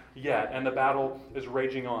not yet. And the battle is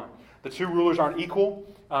raging on. The two rulers aren't equal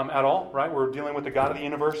at all, right? We're dealing with the God of the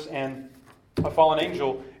universe and a fallen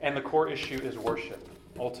angel, and the core issue is worship,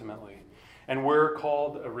 ultimately. And we're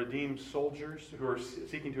called redeemed soldiers who are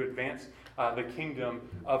seeking to advance the kingdom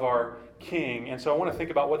of our King. And so I want to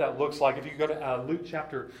think about what that looks like. If you go to Luke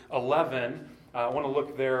chapter 11, I want to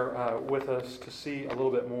look there with us to see a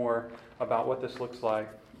little bit more about what this looks like.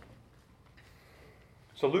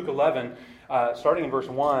 So Luke 11, starting in verse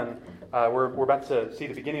 1, we're about to see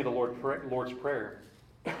the beginning of the Lord's Prayer.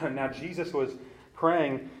 Now Jesus was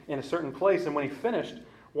praying in a certain place, and when he finished,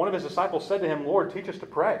 one of his disciples said to him, "Lord, teach us to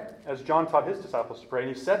pray, as John taught his disciples to pray."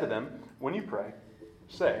 And he said to them, "When you pray,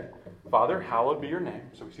 say, 'Father, hallowed be your name.'"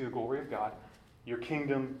 So we see the glory of God. "Your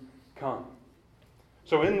kingdom come."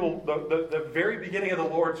 So in the very beginning of the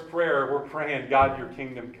Lord's Prayer, we're praying, "God, your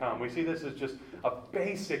kingdom come." We see this as just a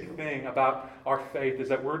basic thing about our faith, is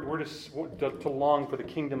that we're just to long for the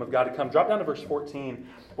kingdom of God to come. Drop down to verse 14,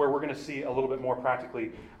 where we're going to see a little bit more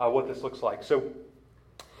practically what this looks like. So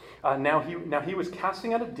Now he was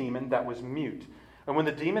casting out a demon that was mute. And when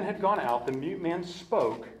the demon had gone out, the mute man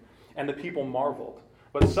spoke, and the people marveled.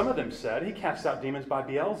 But some of them said, "He casts out demons by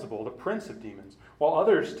Beelzebul, the prince of demons." While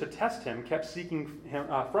others, to test him, kept seeking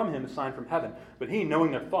from him a sign from heaven. But he,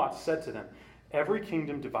 knowing their thoughts, said to them, "Every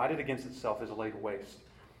kingdom divided against itself is laid waste,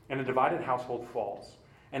 and a divided household falls.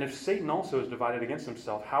 And if Satan also is divided against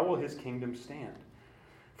himself, how will his kingdom stand?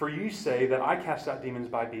 For you say that I cast out demons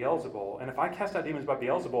by Beelzebul, and if I cast out demons by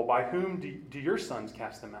Beelzebul, by whom do your sons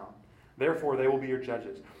cast them out? Therefore they will be your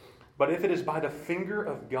judges. But if it is by the finger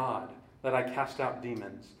of God that I cast out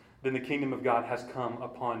demons, then the kingdom of God has come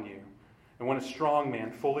upon you. And when a strong man,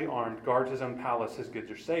 fully armed, guards his own palace, his goods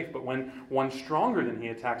are safe. But when one stronger than he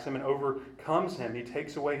attacks him and overcomes him, he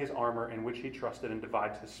takes away his armor in which he trusted and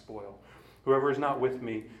divides his spoil. Whoever is not with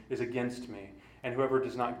me is against me, and whoever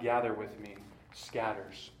does not gather with me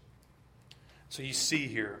scatters." So you see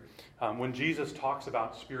here, when Jesus talks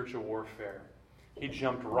about spiritual warfare, he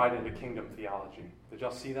jumped right into kingdom theology. Did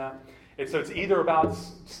y'all see that? So it's either about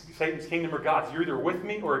Satan's kingdom or God's. You're either with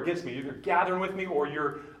me or against me. You're either gathering with me or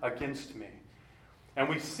you're against me. And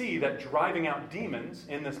we see that driving out demons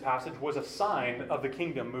in this passage was a sign of the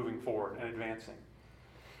kingdom moving forward and advancing.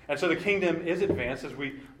 And so the kingdom is advanced as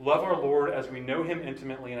we love our Lord, as we know him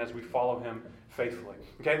intimately, and as we follow him faithfully.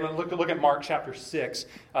 Okay, let's look at Mark chapter 6,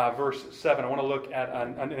 verse 7. I want to look at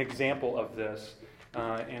an example of this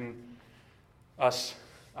in us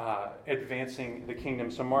advancing the kingdom.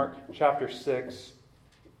 So Mark chapter 6,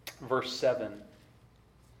 verse 7.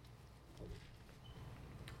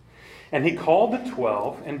 "And he called the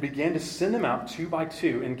 12 and began to send them out 2 by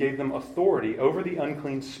 2 and gave them authority over the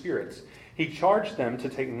unclean spirits. He charged them to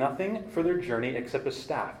take nothing for their journey except a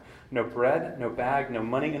staff, no bread, no bag, no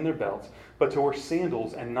money in their belts, but to wear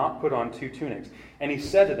sandals and not put on 2 tunics. And he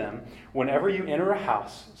said to them, whenever you enter a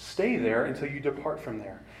house, stay there until you depart from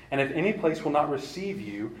there. And if any place will not receive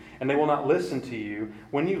you, and they will not listen to you,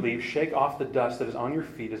 when you leave, shake off the dust that is on your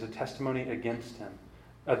feet as a testimony against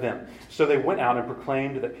them. So they went out and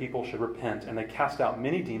proclaimed that people should repent, and they cast out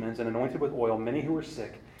many demons and anointed with oil many who were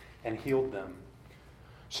sick and healed them.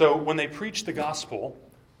 So when they preached the gospel,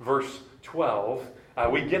 verse 12,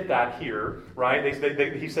 we get that here, right?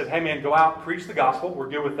 He said, hey man, go out, preach the gospel. We're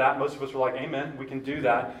good with that. Most of us were like, amen, we can do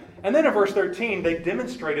that. And then in verse 13, they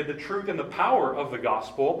demonstrated the truth and the power of the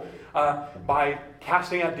gospel by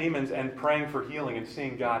casting out demons and praying for healing and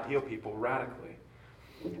seeing God heal people radically.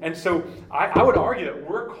 And so I would argue that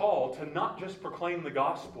we're called to not just proclaim the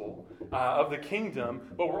gospel of the kingdom,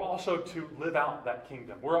 but we're also to live out that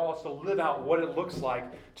kingdom. We're also to live out what it looks like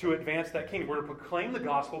to advance that kingdom. We're to proclaim the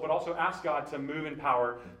gospel, but also ask God to move in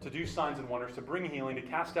power, to do signs and wonders, to bring healing, to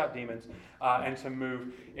cast out demons, and to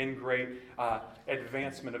move in great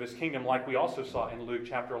advancement of his kingdom, like we also saw in Luke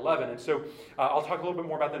chapter 11. And so I'll talk a little bit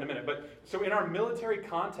more about that in a minute. But so in our military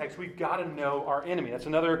context, we've got to know our enemy. That's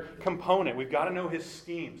another component. We've got to know his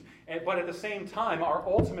schemes. But at the same time, our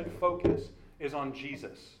ultimate focus is on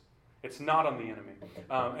Jesus. It's not on the enemy.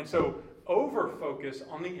 And so over-focus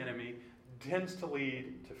on the enemy tends to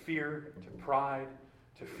lead to fear, to pride,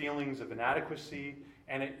 to feelings of inadequacy,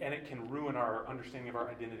 and it can ruin our understanding of our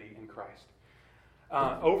identity in Christ.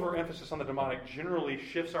 Overemphasis on the demonic generally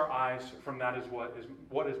shifts our eyes from that is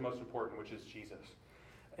what is most important, which is Jesus.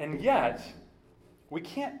 And yet, we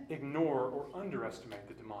can't ignore or underestimate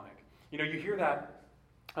the demonic. You know, you hear that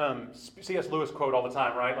C.S. Lewis quote all the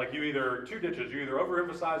time, right? Like you either two ditches, you either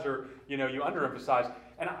overemphasize or you underemphasize.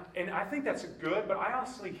 And I think that's good, but I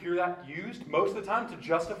honestly hear that used most of the time to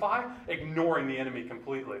justify ignoring the enemy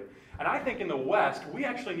completely. And I think in the West, we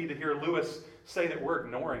actually need to hear Lewis say that we're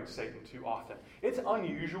ignoring Satan too often. It's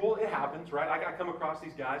unusual. It happens, right? I come across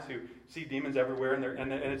these guys who see demons everywhere,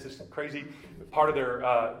 and it's this crazy part of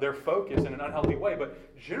their focus in an unhealthy way.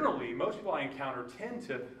 But generally, most people I encounter tend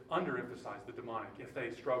to underemphasize the demonic if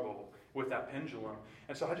they struggle with that pendulum.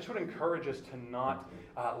 And so I just would encourage us to not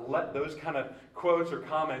let those kind of quotes or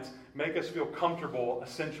comments make us feel comfortable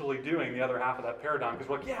essentially doing the other half of that paradigm. Because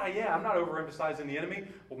we're like, yeah, I'm not overemphasizing the enemy.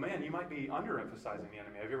 Well, man, you might be underemphasizing the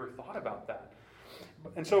enemy. Have you ever thought about that?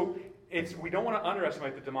 And so we don't want to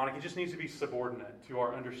underestimate the demonic. It just needs to be subordinate to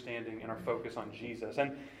our understanding and our focus on Jesus.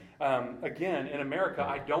 And again, in America,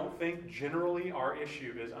 I don't think generally our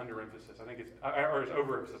issue is underemphasis. I think it's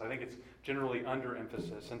overemphasis. I think it's generally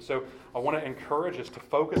underemphasis. And so I want to encourage us to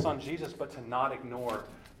focus on Jesus, but to not ignore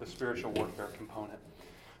the spiritual warfare component.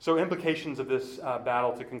 So implications of this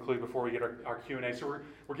battle to conclude before we get our Q&A. So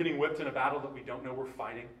we're getting whipped in a battle that we don't know we're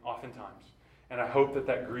fighting oftentimes. And I hope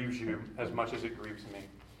that grieves you as much as it grieves me.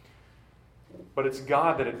 But it's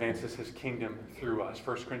God that advances his kingdom through us.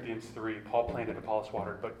 1 Corinthians 3, Paul planted, Apollos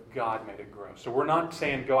watered, but God made it grow. So we're not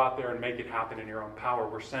saying go out there and make it happen in your own power.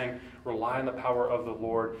 We're saying rely on the power of the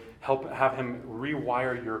Lord. Have him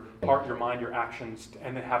rewire your heart, your mind, your actions,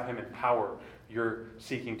 and then have him empower your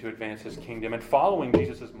seeking to advance his kingdom. And following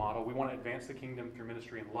Jesus' model, we want to advance the kingdom through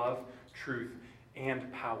ministry in love, truth, and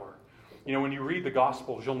power. You know, when you read the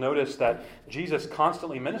Gospels, you'll notice that Jesus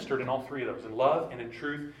constantly ministered in all three of those, in love and in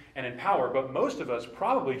truth and in power. But most of us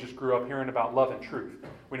probably just grew up hearing about love and truth.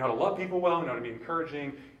 We know how to love people well, we know how to be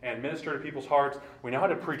encouraging and minister to people's hearts. We know how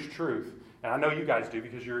to preach truth. And I know you guys do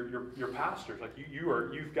because you're pastors. Like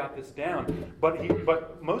you've got this down.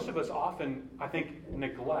 But most of us often, I think,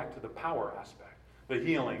 neglect the power aspect. The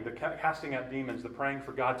healing, the casting out demons, the praying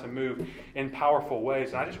for God to move in powerful ways.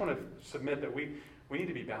 And I just want to submit that we need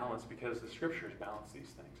to be balanced because the Scriptures balance these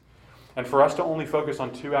things. And for us to only focus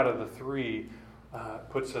on 2 out of the 3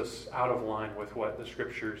 puts us out of line with what the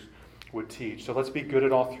Scriptures would teach. So let's be good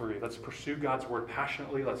at all 3. Let's pursue God's Word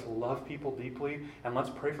passionately. Let's love people deeply. And let's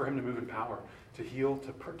pray for him to move in power, to heal,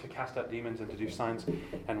 to cast out demons, and to do signs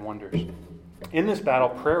and wonders. In this battle,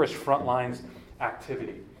 prayer is front lines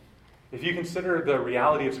activity. If you consider the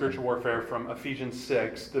reality of spiritual warfare from Ephesians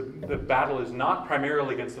 6, the battle is not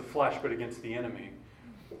primarily against the flesh, but against the enemy.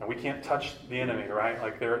 And we can't touch the enemy, right?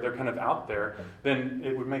 Like they're kind of out there. Then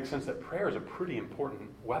it would make sense that prayer is a pretty important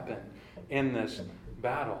weapon in this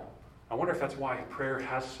battle. I wonder if that's why prayer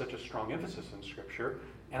has such a strong emphasis in Scripture.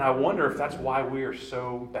 And I wonder if that's why we are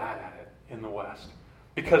so bad at it in the West.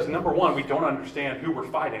 Because number one, we don't understand who we're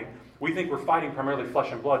fighting. We think we're fighting primarily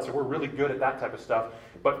flesh and blood, so we're really good at that type of stuff.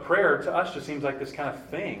 But prayer to us just seems like this kind of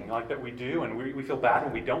thing like that we do, and we feel bad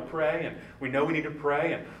when we don't pray, and we know we need to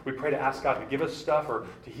pray, and we pray to ask God to give us stuff or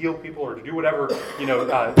to heal people or to do whatever,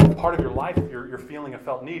 part of your life you're feeling a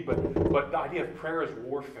felt need. But the idea of prayer as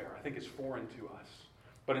warfare, I think, is foreign to us.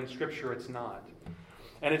 But in Scripture, it's not.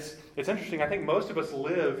 And it's interesting. I think most of us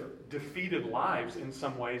live defeated lives in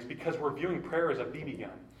some ways because we're viewing prayer as a BB gun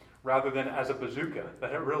rather than as a bazooka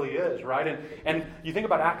that it really is, right? And you think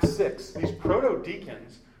about Acts 6. These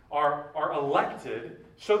proto-deacons are elected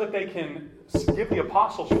so that they can give the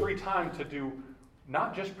apostles free time to do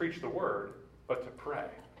not just preach the word, but to pray.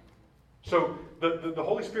 So the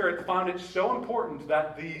Holy Spirit found it so important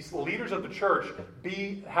that these leaders of the church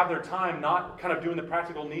have their time not kind of doing the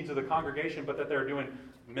practical needs of the congregation, but that they're doing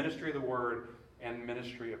ministry of the word and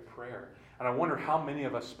ministry of prayer. And I wonder how many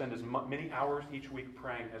of us spend as many hours each week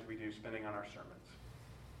praying as we do spending on our sermons.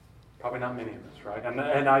 Probably not many of us, right?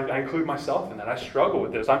 And I include myself in that. I struggle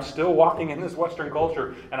with this. I'm still walking in this Western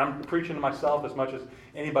culture, and I'm preaching to myself as much as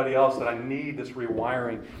anybody else that I need this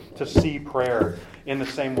rewiring to see prayer in the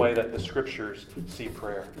same way that the Scriptures see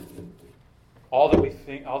prayer. All that we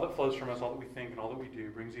think, all that flows from us, all that we think, and all that we do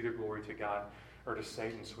brings either glory to God or to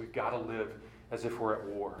Satan. So we've got to live as if we're at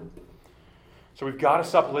war. So we've got to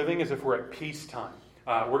stop living as if we're at peacetime.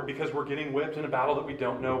 Because we're getting whipped in a battle that we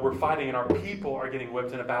don't know we're fighting, and our people are getting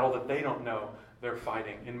whipped in a battle that they don't know they're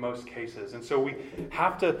fighting in most cases. And so we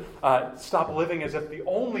have to stop living as if the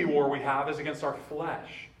only war we have is against our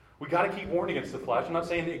flesh. We got to keep warring against the flesh. I'm not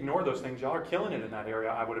saying to ignore those things. Y'all are killing it in that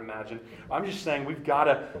area, I would imagine. I'm just saying we've got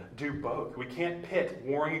to do both. We can't pit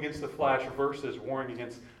warring against the flesh versus warring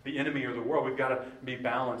against the enemy or the world. We've got to be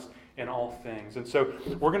balanced in all things. And so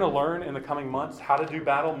we're going to learn in the coming months how to do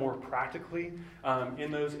battle more practically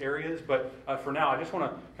in those areas. But for now, I just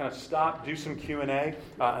want to kind of stop, do some Q&A,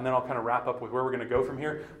 and then I'll kind of wrap up with where we're going to go from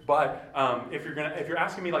here. But if you're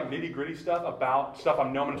asking me like nitty-gritty stuff about stuff I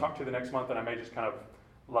know I'm going to talk to the next month, then I may just kind of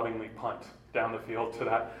lovingly punt down the field to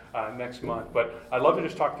that next month. But I'd love to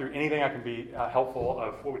just talk through anything I can be helpful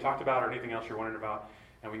of what we talked about or anything else you're wondering about,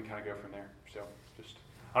 and we can kind of go from there. So just,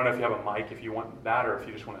 I don't know if you have a mic if you want that or if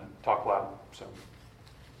you just want to talk loud. So,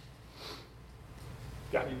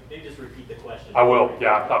 yeah. Maybe just repeat the question. I will.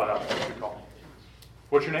 Yeah, I thought of that. Good call.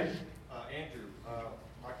 What's your name? Andrew.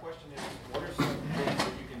 My question is, what are some things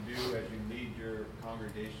that you can do as you lead your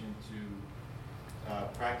congregation to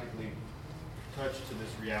practically touch to this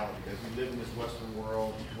reality? As we live in this Western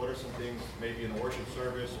world, what are some things maybe in a worship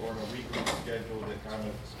service or in a weekly schedule that kind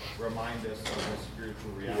of remind us of this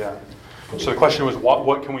spiritual reality? Yeah. So the question was,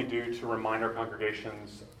 what can we do to remind our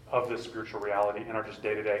congregations of this spiritual reality in our just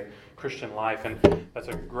day-to-day Christian life? And that's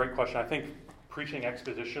a great question. I think preaching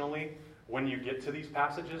expositionally, when you get to these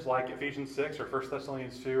passages like Ephesians 6 or 1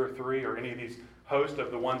 Thessalonians 2 or 3 or any of these host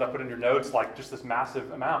of the ones I put in your notes, like just this massive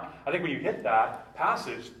amount, I think when you hit that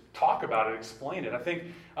passage, talk about it, explain it. I think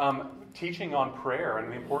teaching on prayer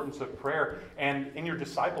and the importance of prayer, and in your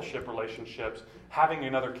discipleship relationships, having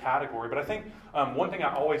another category. But I think one thing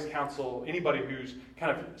I always counsel anybody who's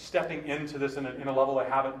kind of stepping into this in a level they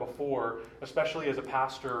haven't before, especially as a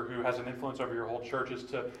pastor who has an influence over your whole church, is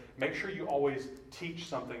to make sure you always teach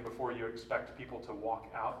something before you expect people to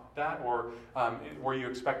walk out that, or where you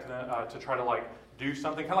expect them to try to like do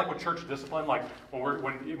something, kind of like with church discipline, like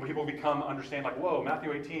when people understand like, whoa,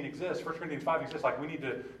 Matthew 18 exists, 1 Corinthians 5 exists, like we need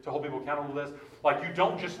to hold people accountable to this. Like you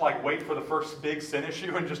don't just like wait for the first big sin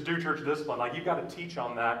issue and just do church discipline. Like you've got to teach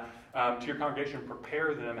on that to your congregation,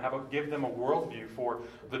 prepare them, give them a worldview for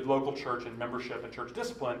the local church and membership and church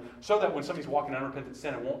discipline, so that when somebody's walking in unrepentant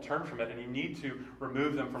sin and won't turn from it, and you need to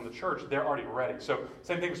remove them from the church, they're already ready. So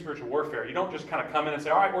same thing with spiritual warfare. You don't just kind of come in and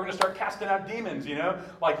say, all right, we're going to start casting out demons,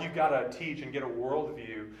 Like you've got to teach and get a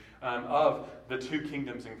worldview of the two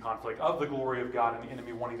kingdoms in conflict, of the glory of God and the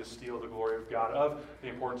enemy wanting to steal the glory of God, of the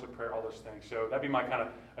importance of prayer, all those things. So that'd be my kind of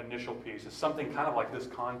initial piece. Is something kind of like this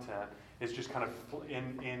content is just kind of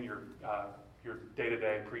in your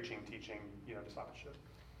day-to-day preaching, teaching, discipleship.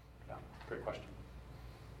 Yeah, great question.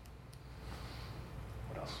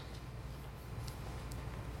 What else?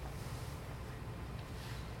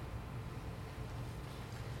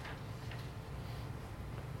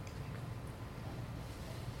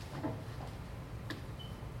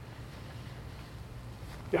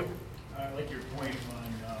 Yeah. I like your point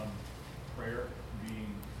on prayer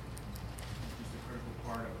being just a critical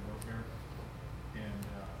part of warfare, and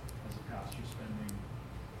as a pastor, spending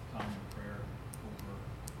time in prayer over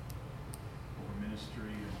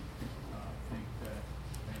ministry, and I think that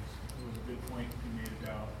it was a good point you made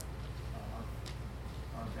about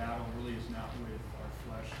our battle really is not with our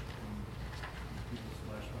flesh and people's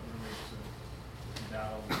flesh, but really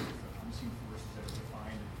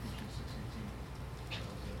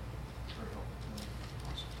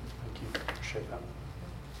Appreciate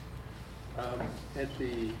that.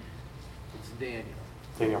 It's Daniel.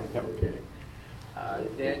 Daniel, yep. Okay.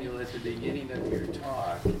 Daniel, at the beginning of your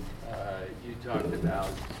talk, you talked about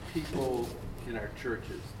people in our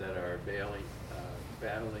churches that are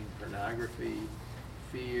battling pornography,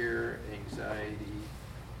 fear, anxiety,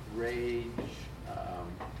 rage,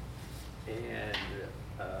 and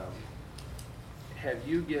have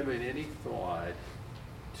you given any thought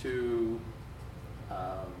to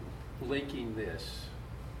linking this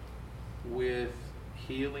with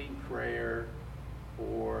healing prayer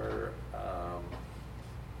or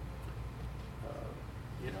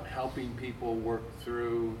helping people work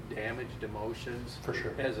through damaged emotions? For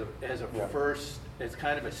sure. As a Yeah. first, as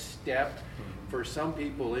kind of a step for some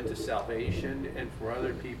people into salvation, and for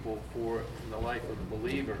other people for the life of the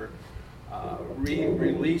believer,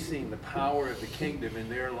 releasing the power of the kingdom in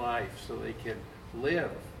their life so they can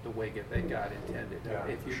live the way that God intended. Yeah,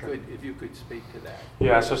 If you could speak to that.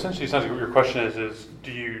 Yeah, so essentially it sounds like what your question is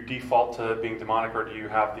do you default to being demonic, or do you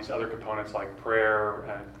have these other components like prayer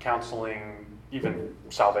and counseling, even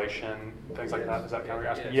salvation, things like that? Is that kind of what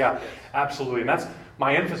you're asking? Yes, Yeah, yes. absolutely. And that's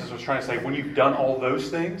my emphasis was trying to say, when you've done all those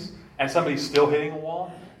things and somebody's still hitting a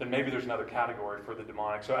wall, then maybe there's another category for the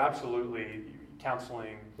demonic. So absolutely,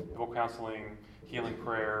 counseling, biblical counseling, healing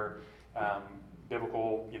prayer,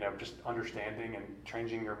 biblical, just understanding and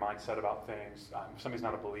changing your mindset about things. If somebody's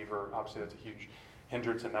not a believer, obviously that's a huge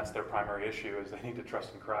hindrance, and that's their primary issue, is they need to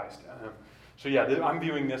trust in Christ. So yeah, I'm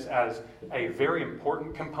viewing this as a very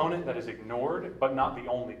important component that is ignored, but not the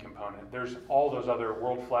only component. There's all those other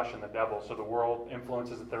world, flesh, and the devil. So the world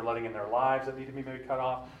influences that they're letting in their lives that need to be maybe cut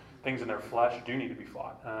off. Things in their flesh do need to be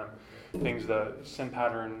fought. Things, the sin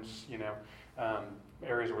patterns,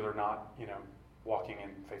 areas where they're not, walking in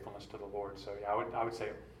faithfulness to the Lord. So yeah, I would say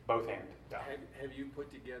both and. Yeah. Have you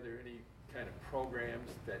put together any kind of programs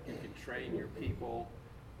that you can train your people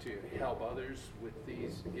to help others with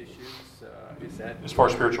these issues? Is that As far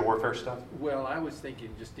as spiritual warfare stuff? Well, I was thinking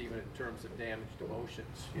just even in terms of damaged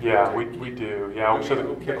emotions. Yeah, we do. Yeah. So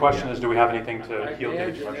the question is, do we have anything to heal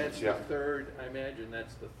damaged emotions? Yeah. I imagine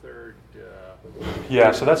that's the third.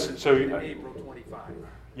 Yeah. So that's so. April 25.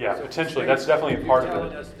 Yeah, So potentially. stay- That's definitely part of it. You're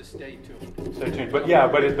telling us to stay tuned. Stay tuned. But yeah,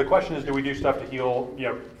 but the question is, do we do stuff to heal,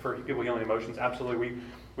 for people healing emotions? Absolutely.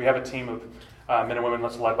 We have a team of men and women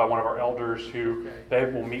that's led by one of our elders who they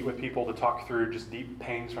will meet with people to talk through just deep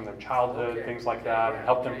pains from their childhood, Okay. things like that, and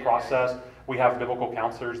help them process. We have biblical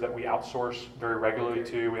counselors that we outsource very regularly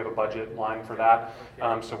to. We have a budget line for that.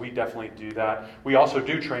 So we definitely do that. We also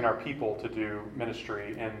do train our people to do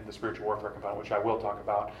ministry in the spiritual warfare component, which I will talk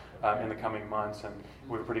about in the coming months. And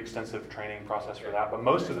we have a pretty extensive training process for that. But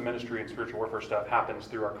most of the ministry and spiritual warfare stuff happens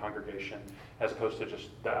through our congregation as opposed to just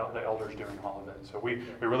the elders doing all of it. So we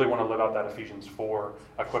really want to live out that Ephesians 4,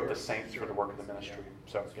 equip the saints for the work of the ministry.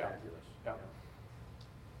 So yeah. Yeah.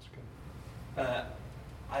 That's good.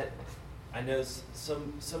 I know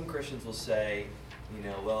some Christians will say,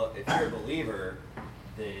 well, if you're a believer,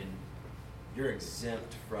 then you're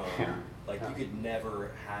exempt from, you could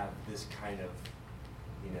never have this kind of,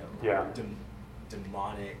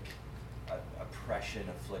 demonic oppression,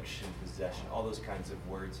 affliction, possession, all those kinds of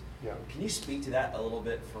words. Yeah. Can you speak to that a little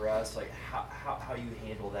bit for us? Like how you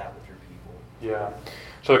handle that with your people? Yeah.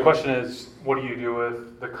 So the question is, what do you do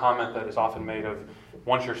with the comment that is often made of,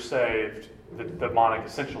 once you're saved, the demonic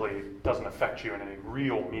essentially doesn't affect you in any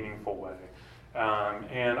real meaningful way?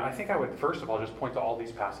 And I think I would first of all just point to all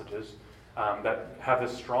these passages that have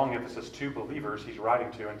this strong emphasis to believers he's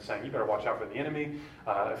writing to and saying, you better watch out for the enemy.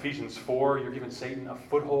 Ephesians 4, you're giving Satan a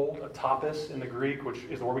foothold, a topos in the Greek, which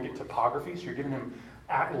is where we get topography. So you're giving him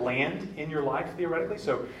land in your life, theoretically.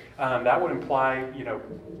 So that would imply,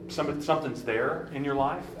 something's there in your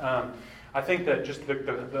life. I think that just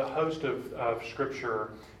the host of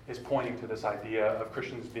Scripture is pointing to this idea of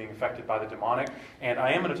Christians being affected by the demonic. And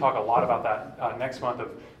I am going to talk a lot about that next month, of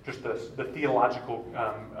just the theological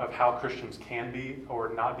of how Christians can be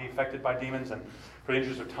or not be affected by demons. And for the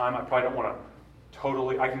interest of time, I probably don't want to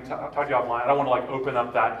totally, I can talk to you offline. I don't want to open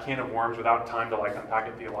up that can of worms without time to unpack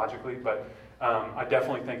it theologically. But I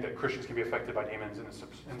definitely think that Christians can be affected by demons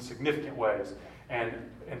in significant ways, and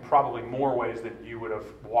in probably more ways than you would have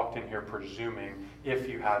walked in here presuming if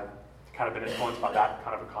you had kind of been influenced by that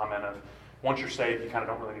kind of a comment of, once you're saved, you kind of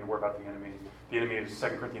don't really need to worry about the enemy. The enemy is 2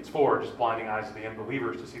 Corinthians 4, just blinding eyes of the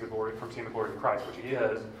unbelievers to see the glory from seeing the glory of Christ, which he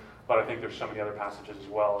is. But I think there's so many other passages as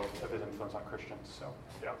well of his influence on Christians. So,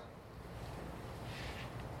 yeah.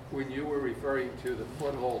 When you were referring to the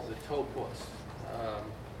foothold, the topos,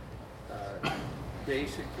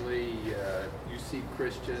 basically you see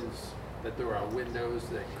Christians that there are windows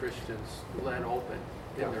that Christians let open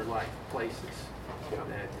in their life, places.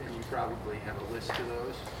 And you probably have a list of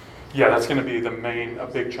those. Yeah, that's going to be a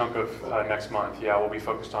big chunk of next month. Yeah, we'll be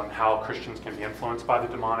focused on how Christians can be influenced by the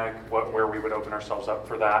demonic, where we would open ourselves up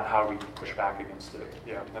for that, how we push back against it.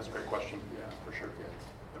 Yeah, that's a great question. Yeah, for sure.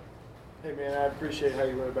 Hey man, I appreciate how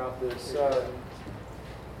you went about this.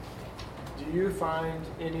 Do you find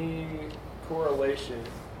any correlation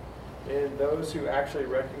in those who actually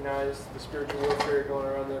recognize the spiritual warfare going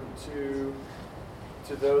around them to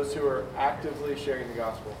those who are actively sharing the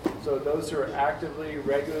gospel? So those who are actively,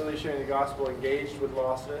 regularly sharing the gospel, engaged with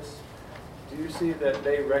lostness, do you see that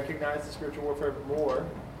they recognize the spiritual warfare more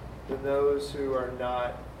than those who are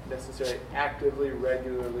not necessarily actively,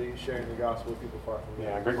 regularly sharing the gospel with people far from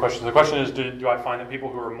them? Yeah, great question. The question is, do I find that people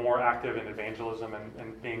who are more active in evangelism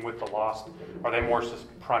and being with the lost, are they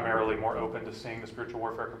primarily more open to seeing the spiritual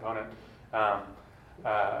warfare component?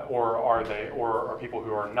 Or are people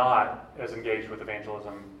who are not as engaged with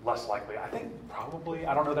evangelism less likely? I think probably.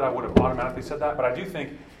 I don't know that I would have automatically said that, but I do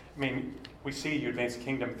think. We see you advance the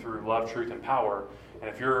kingdom through love, truth, and power. And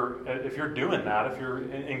if you're doing that, if you're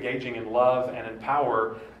engaging in love and in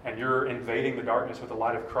power, and you're invading the darkness with the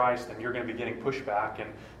light of Christ, then you're going to be getting pushback.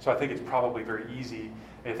 And so I think it's probably very easy.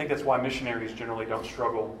 And I think that's why missionaries generally don't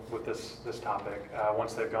struggle with this topic.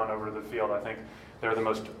 Once they've gone over to the field, I think they're the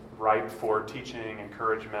most ripe for teaching,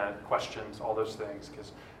 encouragement, questions, all those things,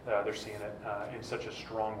 because they're seeing it in such a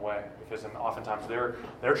strong way. Because oftentimes they're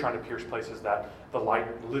trying to pierce places that the light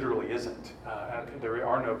literally isn't. There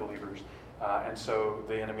are no believers, and so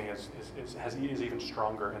the enemy is even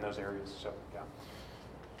stronger in those areas. So yeah,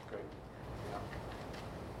 great. Yeah,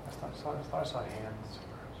 I thought I saw hands.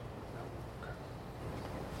 No. Okay.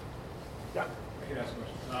 Yeah. I could ask a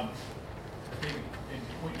question. I think in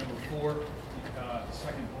point number 4, the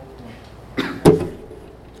second bullet point,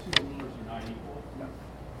 two rulers are not equal.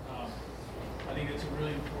 I think it's a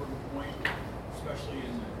really important point, especially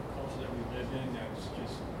in the culture that we live in that's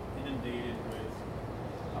just inundated with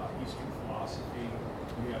Eastern philosophy.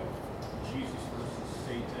 We have Jesus versus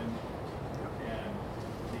Satan and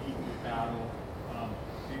the equal battle.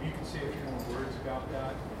 Maybe you could say a few more words about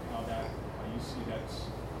that, how you see that's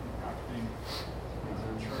impacting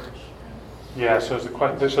the church. Yeah, so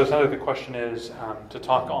the question is to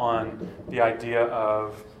talk on the idea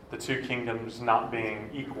of the two kingdoms not being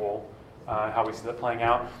equal, how we see that playing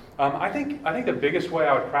out. I think the biggest way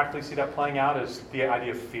I would practically see that playing out is the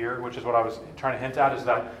idea of fear, which is what I was trying to hint at, is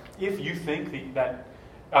that if you think that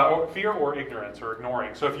fear or ignorance or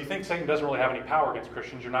ignoring. So if you think Satan doesn't really have any power against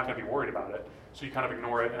Christians, you're not going to be worried about it. So you kind of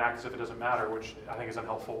ignore it and act as if it doesn't matter, which I think is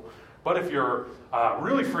unhelpful. But if you're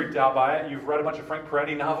really freaked out by it, you've read a bunch of Frank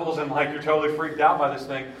Peretti novels and you're totally freaked out by this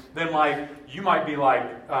thing, then you might be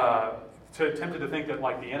tempted to think that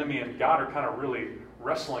the enemy and God are kind of really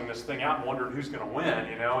wrestling this thing out and wondering who's going to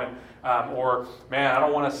win, or man, I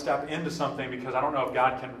don't want to step into something because I don't know if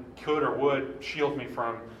God could or would shield me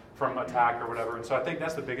from attack or whatever. And so I think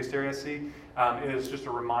that's the biggest area I see, is just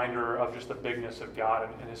a reminder of just the bigness of God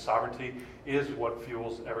and His sovereignty is what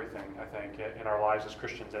fuels everything, I think, in our lives as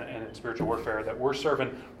Christians and in spiritual warfare, that we're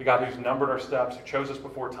serving the God who's numbered our steps, who chose us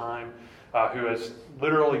before time, who has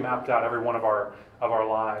literally mapped out every one of our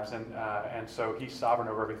lives, and so He's sovereign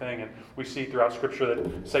over everything. And we see throughout Scripture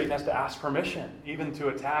that Satan has to ask permission even to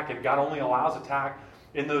attack, and God only allows attack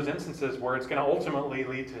in those instances where it's going to ultimately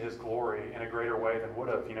lead to His glory in a greater way than would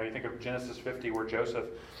have. You think of Genesis 50 where Joseph,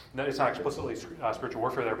 it's not explicitly spiritual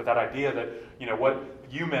warfare there, but that idea that, what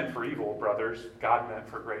you meant for evil, brothers, God meant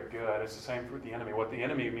for great good. It's the same for the enemy. What the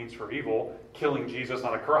enemy means for evil, killing Jesus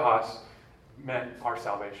on a cross, meant our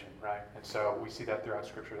salvation, right? And so we see that throughout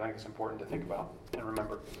Scripture. I think it's important to think about and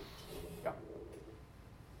remember. Yeah.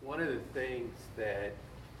 One of the things that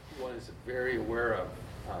one is very aware of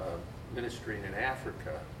ministering in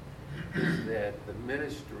Africa is that the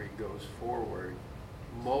ministry goes forward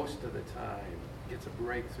most of the time, gets a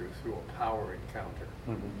breakthrough through a power encounter.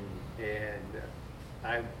 Mm-hmm.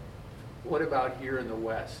 And what about here in the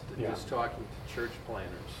West? Yeah. Just talking to church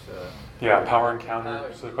planners. Power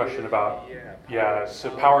encounter. So the question about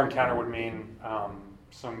power encounter would mean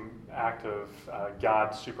some act of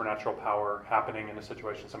God's supernatural power happening in a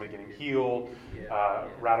situation, somebody getting healed,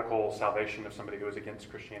 radical salvation of somebody who is against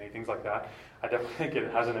Christianity, things like that. I definitely think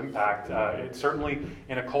it has an impact. It's certainly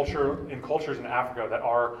in cultures in Africa that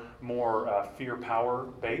are more fear-power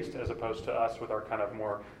based, as opposed to us with our kind of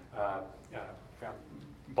more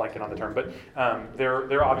blanking on the term, but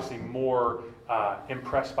they're obviously more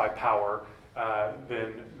impressed by power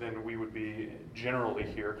than we would be generally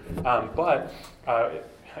here.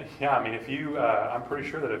 If you, I'm pretty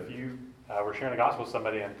sure that if you were sharing the gospel with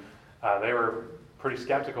somebody and they were pretty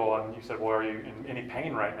skeptical, and you said, well, are you in any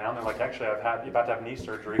pain right now? And they're like, actually, I'm about to have knee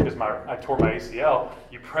surgery because I tore my ACL.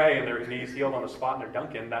 You pray and their knees healed on the spot and they're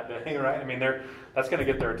dunking that day, right? I mean, that's going to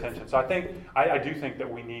get their attention. So I do think that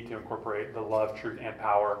we need to incorporate the love, truth, and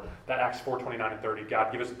power that Acts 4:29 and 30.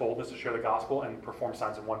 God, give us boldness to share the gospel and perform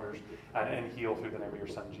signs and wonders and heal through the name of your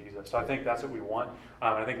son, Jesus. So I think that's what we want.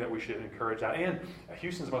 I think that we should encourage that. And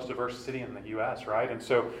Houston's the most diverse city in the U.S., right? And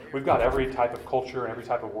so we've got every type of culture and every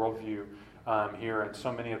type of worldview here, and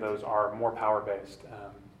so many of those are more power-based.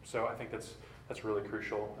 So I think that's really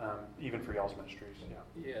crucial, even for y'all's ministries.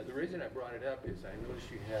 Yeah, the reason I brought it up is I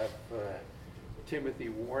noticed you have Timothy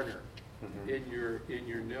Warner in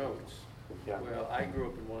your notes. Yeah. Well, I grew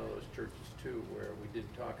up in one of those churches too, where we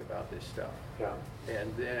didn't talk about this stuff. Yeah.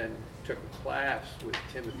 And then took a class with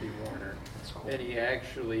Timothy Warner, That's cool. and he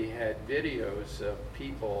actually had videos of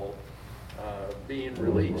people being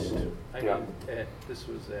released. I Yeah. mean, this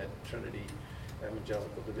was at Trinity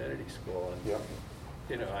Evangelical Divinity School, and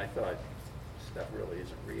Yeah. I thought stuff really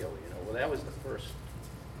isn't real. Well, that was the first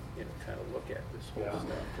kind of look at this whole Yeah, stuff.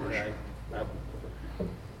 for And sure.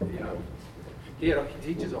 he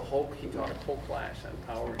taught a whole class on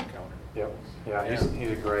power encounter. Yep. Yeah,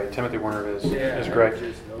 he's a great. Timothy Warner is I great. was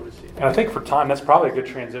just noticing. And I think for time, that's probably a good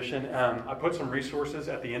transition. I put some resources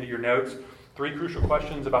at the end of your notes. 3 Crucial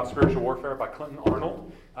Questions About Spiritual Warfare by Clinton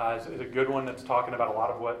Arnold is a good one that's talking about a lot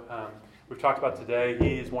of what we've talked about today.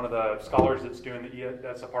 He is one of the scholars that's doing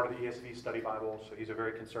that's a part of the ESV Study Bible, so he's a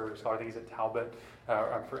very conservative scholar. I think he's at Talbot.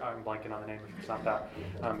 I'm blanking on the name if it's not that.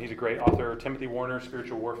 He's a great author. Timothy Warner,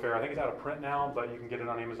 Spiritual Warfare. I think it's out of print now, but you can get it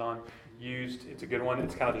on Amazon used. It's a good one.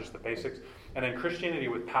 It's kind of just the basics. And then Christianity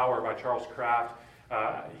with Power by Charles Kraft.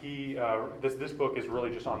 This book is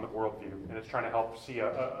really just on the worldview, and it's trying to help see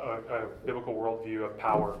a biblical worldview of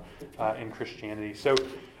power in Christianity. So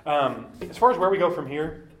as far as where we go from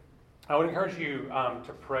here, I would encourage you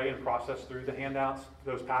to pray and process through the handouts,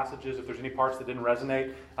 those passages. If there's any parts that didn't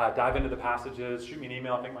resonate, dive into the passages. Shoot me an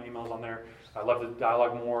email. I think my email's on there. I'd love to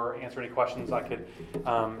dialogue more, answer any questions I could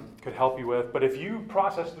help you with. But if you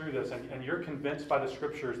process through this and you're convinced by the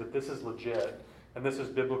scriptures that this is legit and this is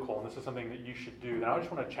biblical and this is something that you should do, then I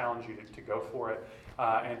just want to challenge you to go for it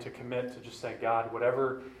and to commit to just say, God,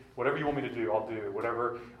 whatever you want me to do, I'll do.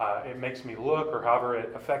 Whatever it makes me look or however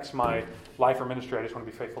it affects my life or ministry, I just want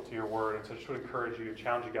to be faithful to your word. And so I just would encourage you,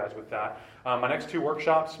 challenge you guys with that. My next 2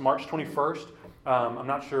 workshops, March 21st. I'm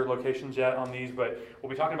not sure locations yet on these, but we'll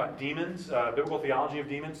be talking about demons, biblical theology of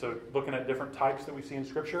demons, so looking at different types that we see in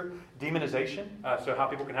Scripture. Demonization, so how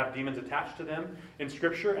people can have demons attached to them in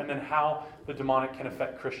Scripture, and then how the demonic can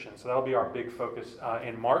affect Christians. So that'll be our big focus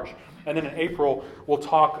in March. And then in April, we'll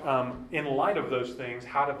talk, in light of those things,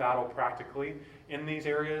 how to battle practically in these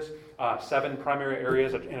areas. 7 primary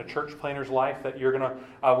areas in a church planner's life that you're going to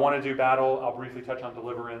want to do battle. I'll briefly touch on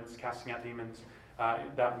deliverance, casting out demons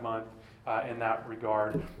that month. In that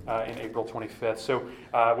regard in April 25th. So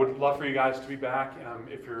would love for you guys to be back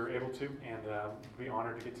if you're able to, and be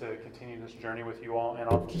honored to get to continue this journey with you all. And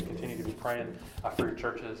I'll just continue to be praying for your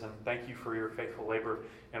churches, and thank you for your faithful labor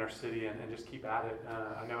in our city, and just keep at it.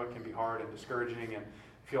 I know it can be hard and discouraging and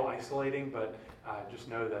feel isolating, but just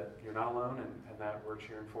know that you're not alone, and that we're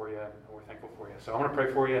cheering for you and we're thankful for you. So I want to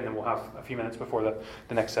pray for you, and then we'll have a few minutes before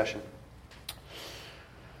the next session.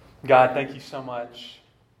 God, thank you so much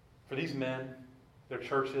for these men, their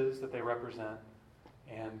churches that they represent.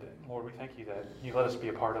 And Lord, we thank you that you let us be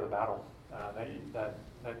a part of the battle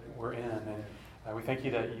that we're in. And we thank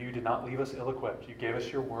you that you did not leave us ill-equipped. You gave us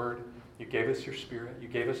your word. You gave us your spirit. You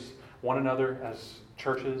gave us one another as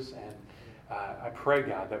churches. And I pray,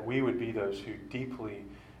 God, that we would be those who deeply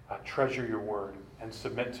treasure your word and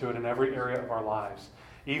submit to it in every area of our lives,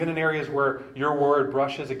 even in areas where your word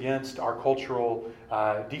brushes against our cultural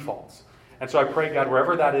defaults. And so I pray, God,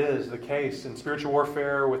 wherever that is the case, in spiritual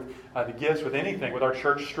warfare, with the gifts, with anything, with our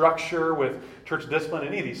church structure, with church discipline,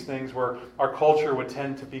 any of these things where our culture would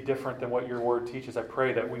tend to be different than what your word teaches, I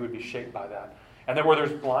pray that we would be shaped by that. And that where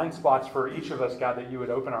there's blind spots for each of us, God, that you would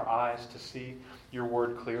open our eyes to see your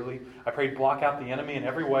word clearly. I pray block out the enemy in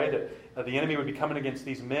every way, that the enemy would be coming against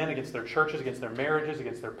these men, against their churches, against their marriages,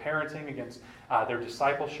 against their parenting, against their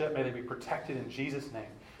discipleship. May they be protected in Jesus' name.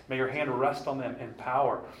 May your hand rest on them in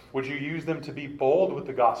power. Would you use them to be bold with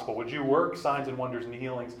the gospel? Would you work signs and wonders and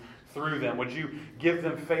healings through them? Would you give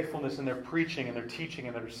them faithfulness in their preaching and their teaching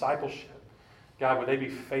and their discipleship? God, would they be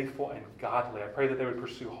faithful and godly? I pray that they would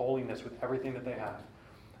pursue holiness with everything that they have.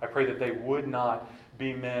 I pray that they would not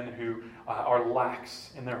be men who are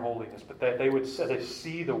lax in their holiness, but that they would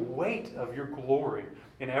see the weight of your glory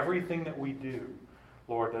in everything that we do.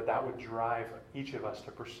 Lord, that would drive each of us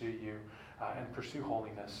to pursue you and pursue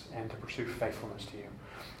holiness and to pursue faithfulness to you.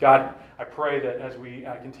 God, I pray that as we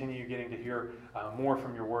continue getting to hear more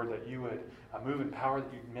from your word, that you would move in power,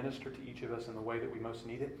 that you'd minister to each of us in the way that we most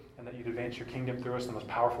need it, and that you'd advance your kingdom through us in the most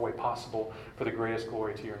powerful way possible for the greatest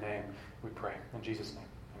glory to your name. We pray. In Jesus' name,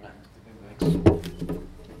 amen. Thanks.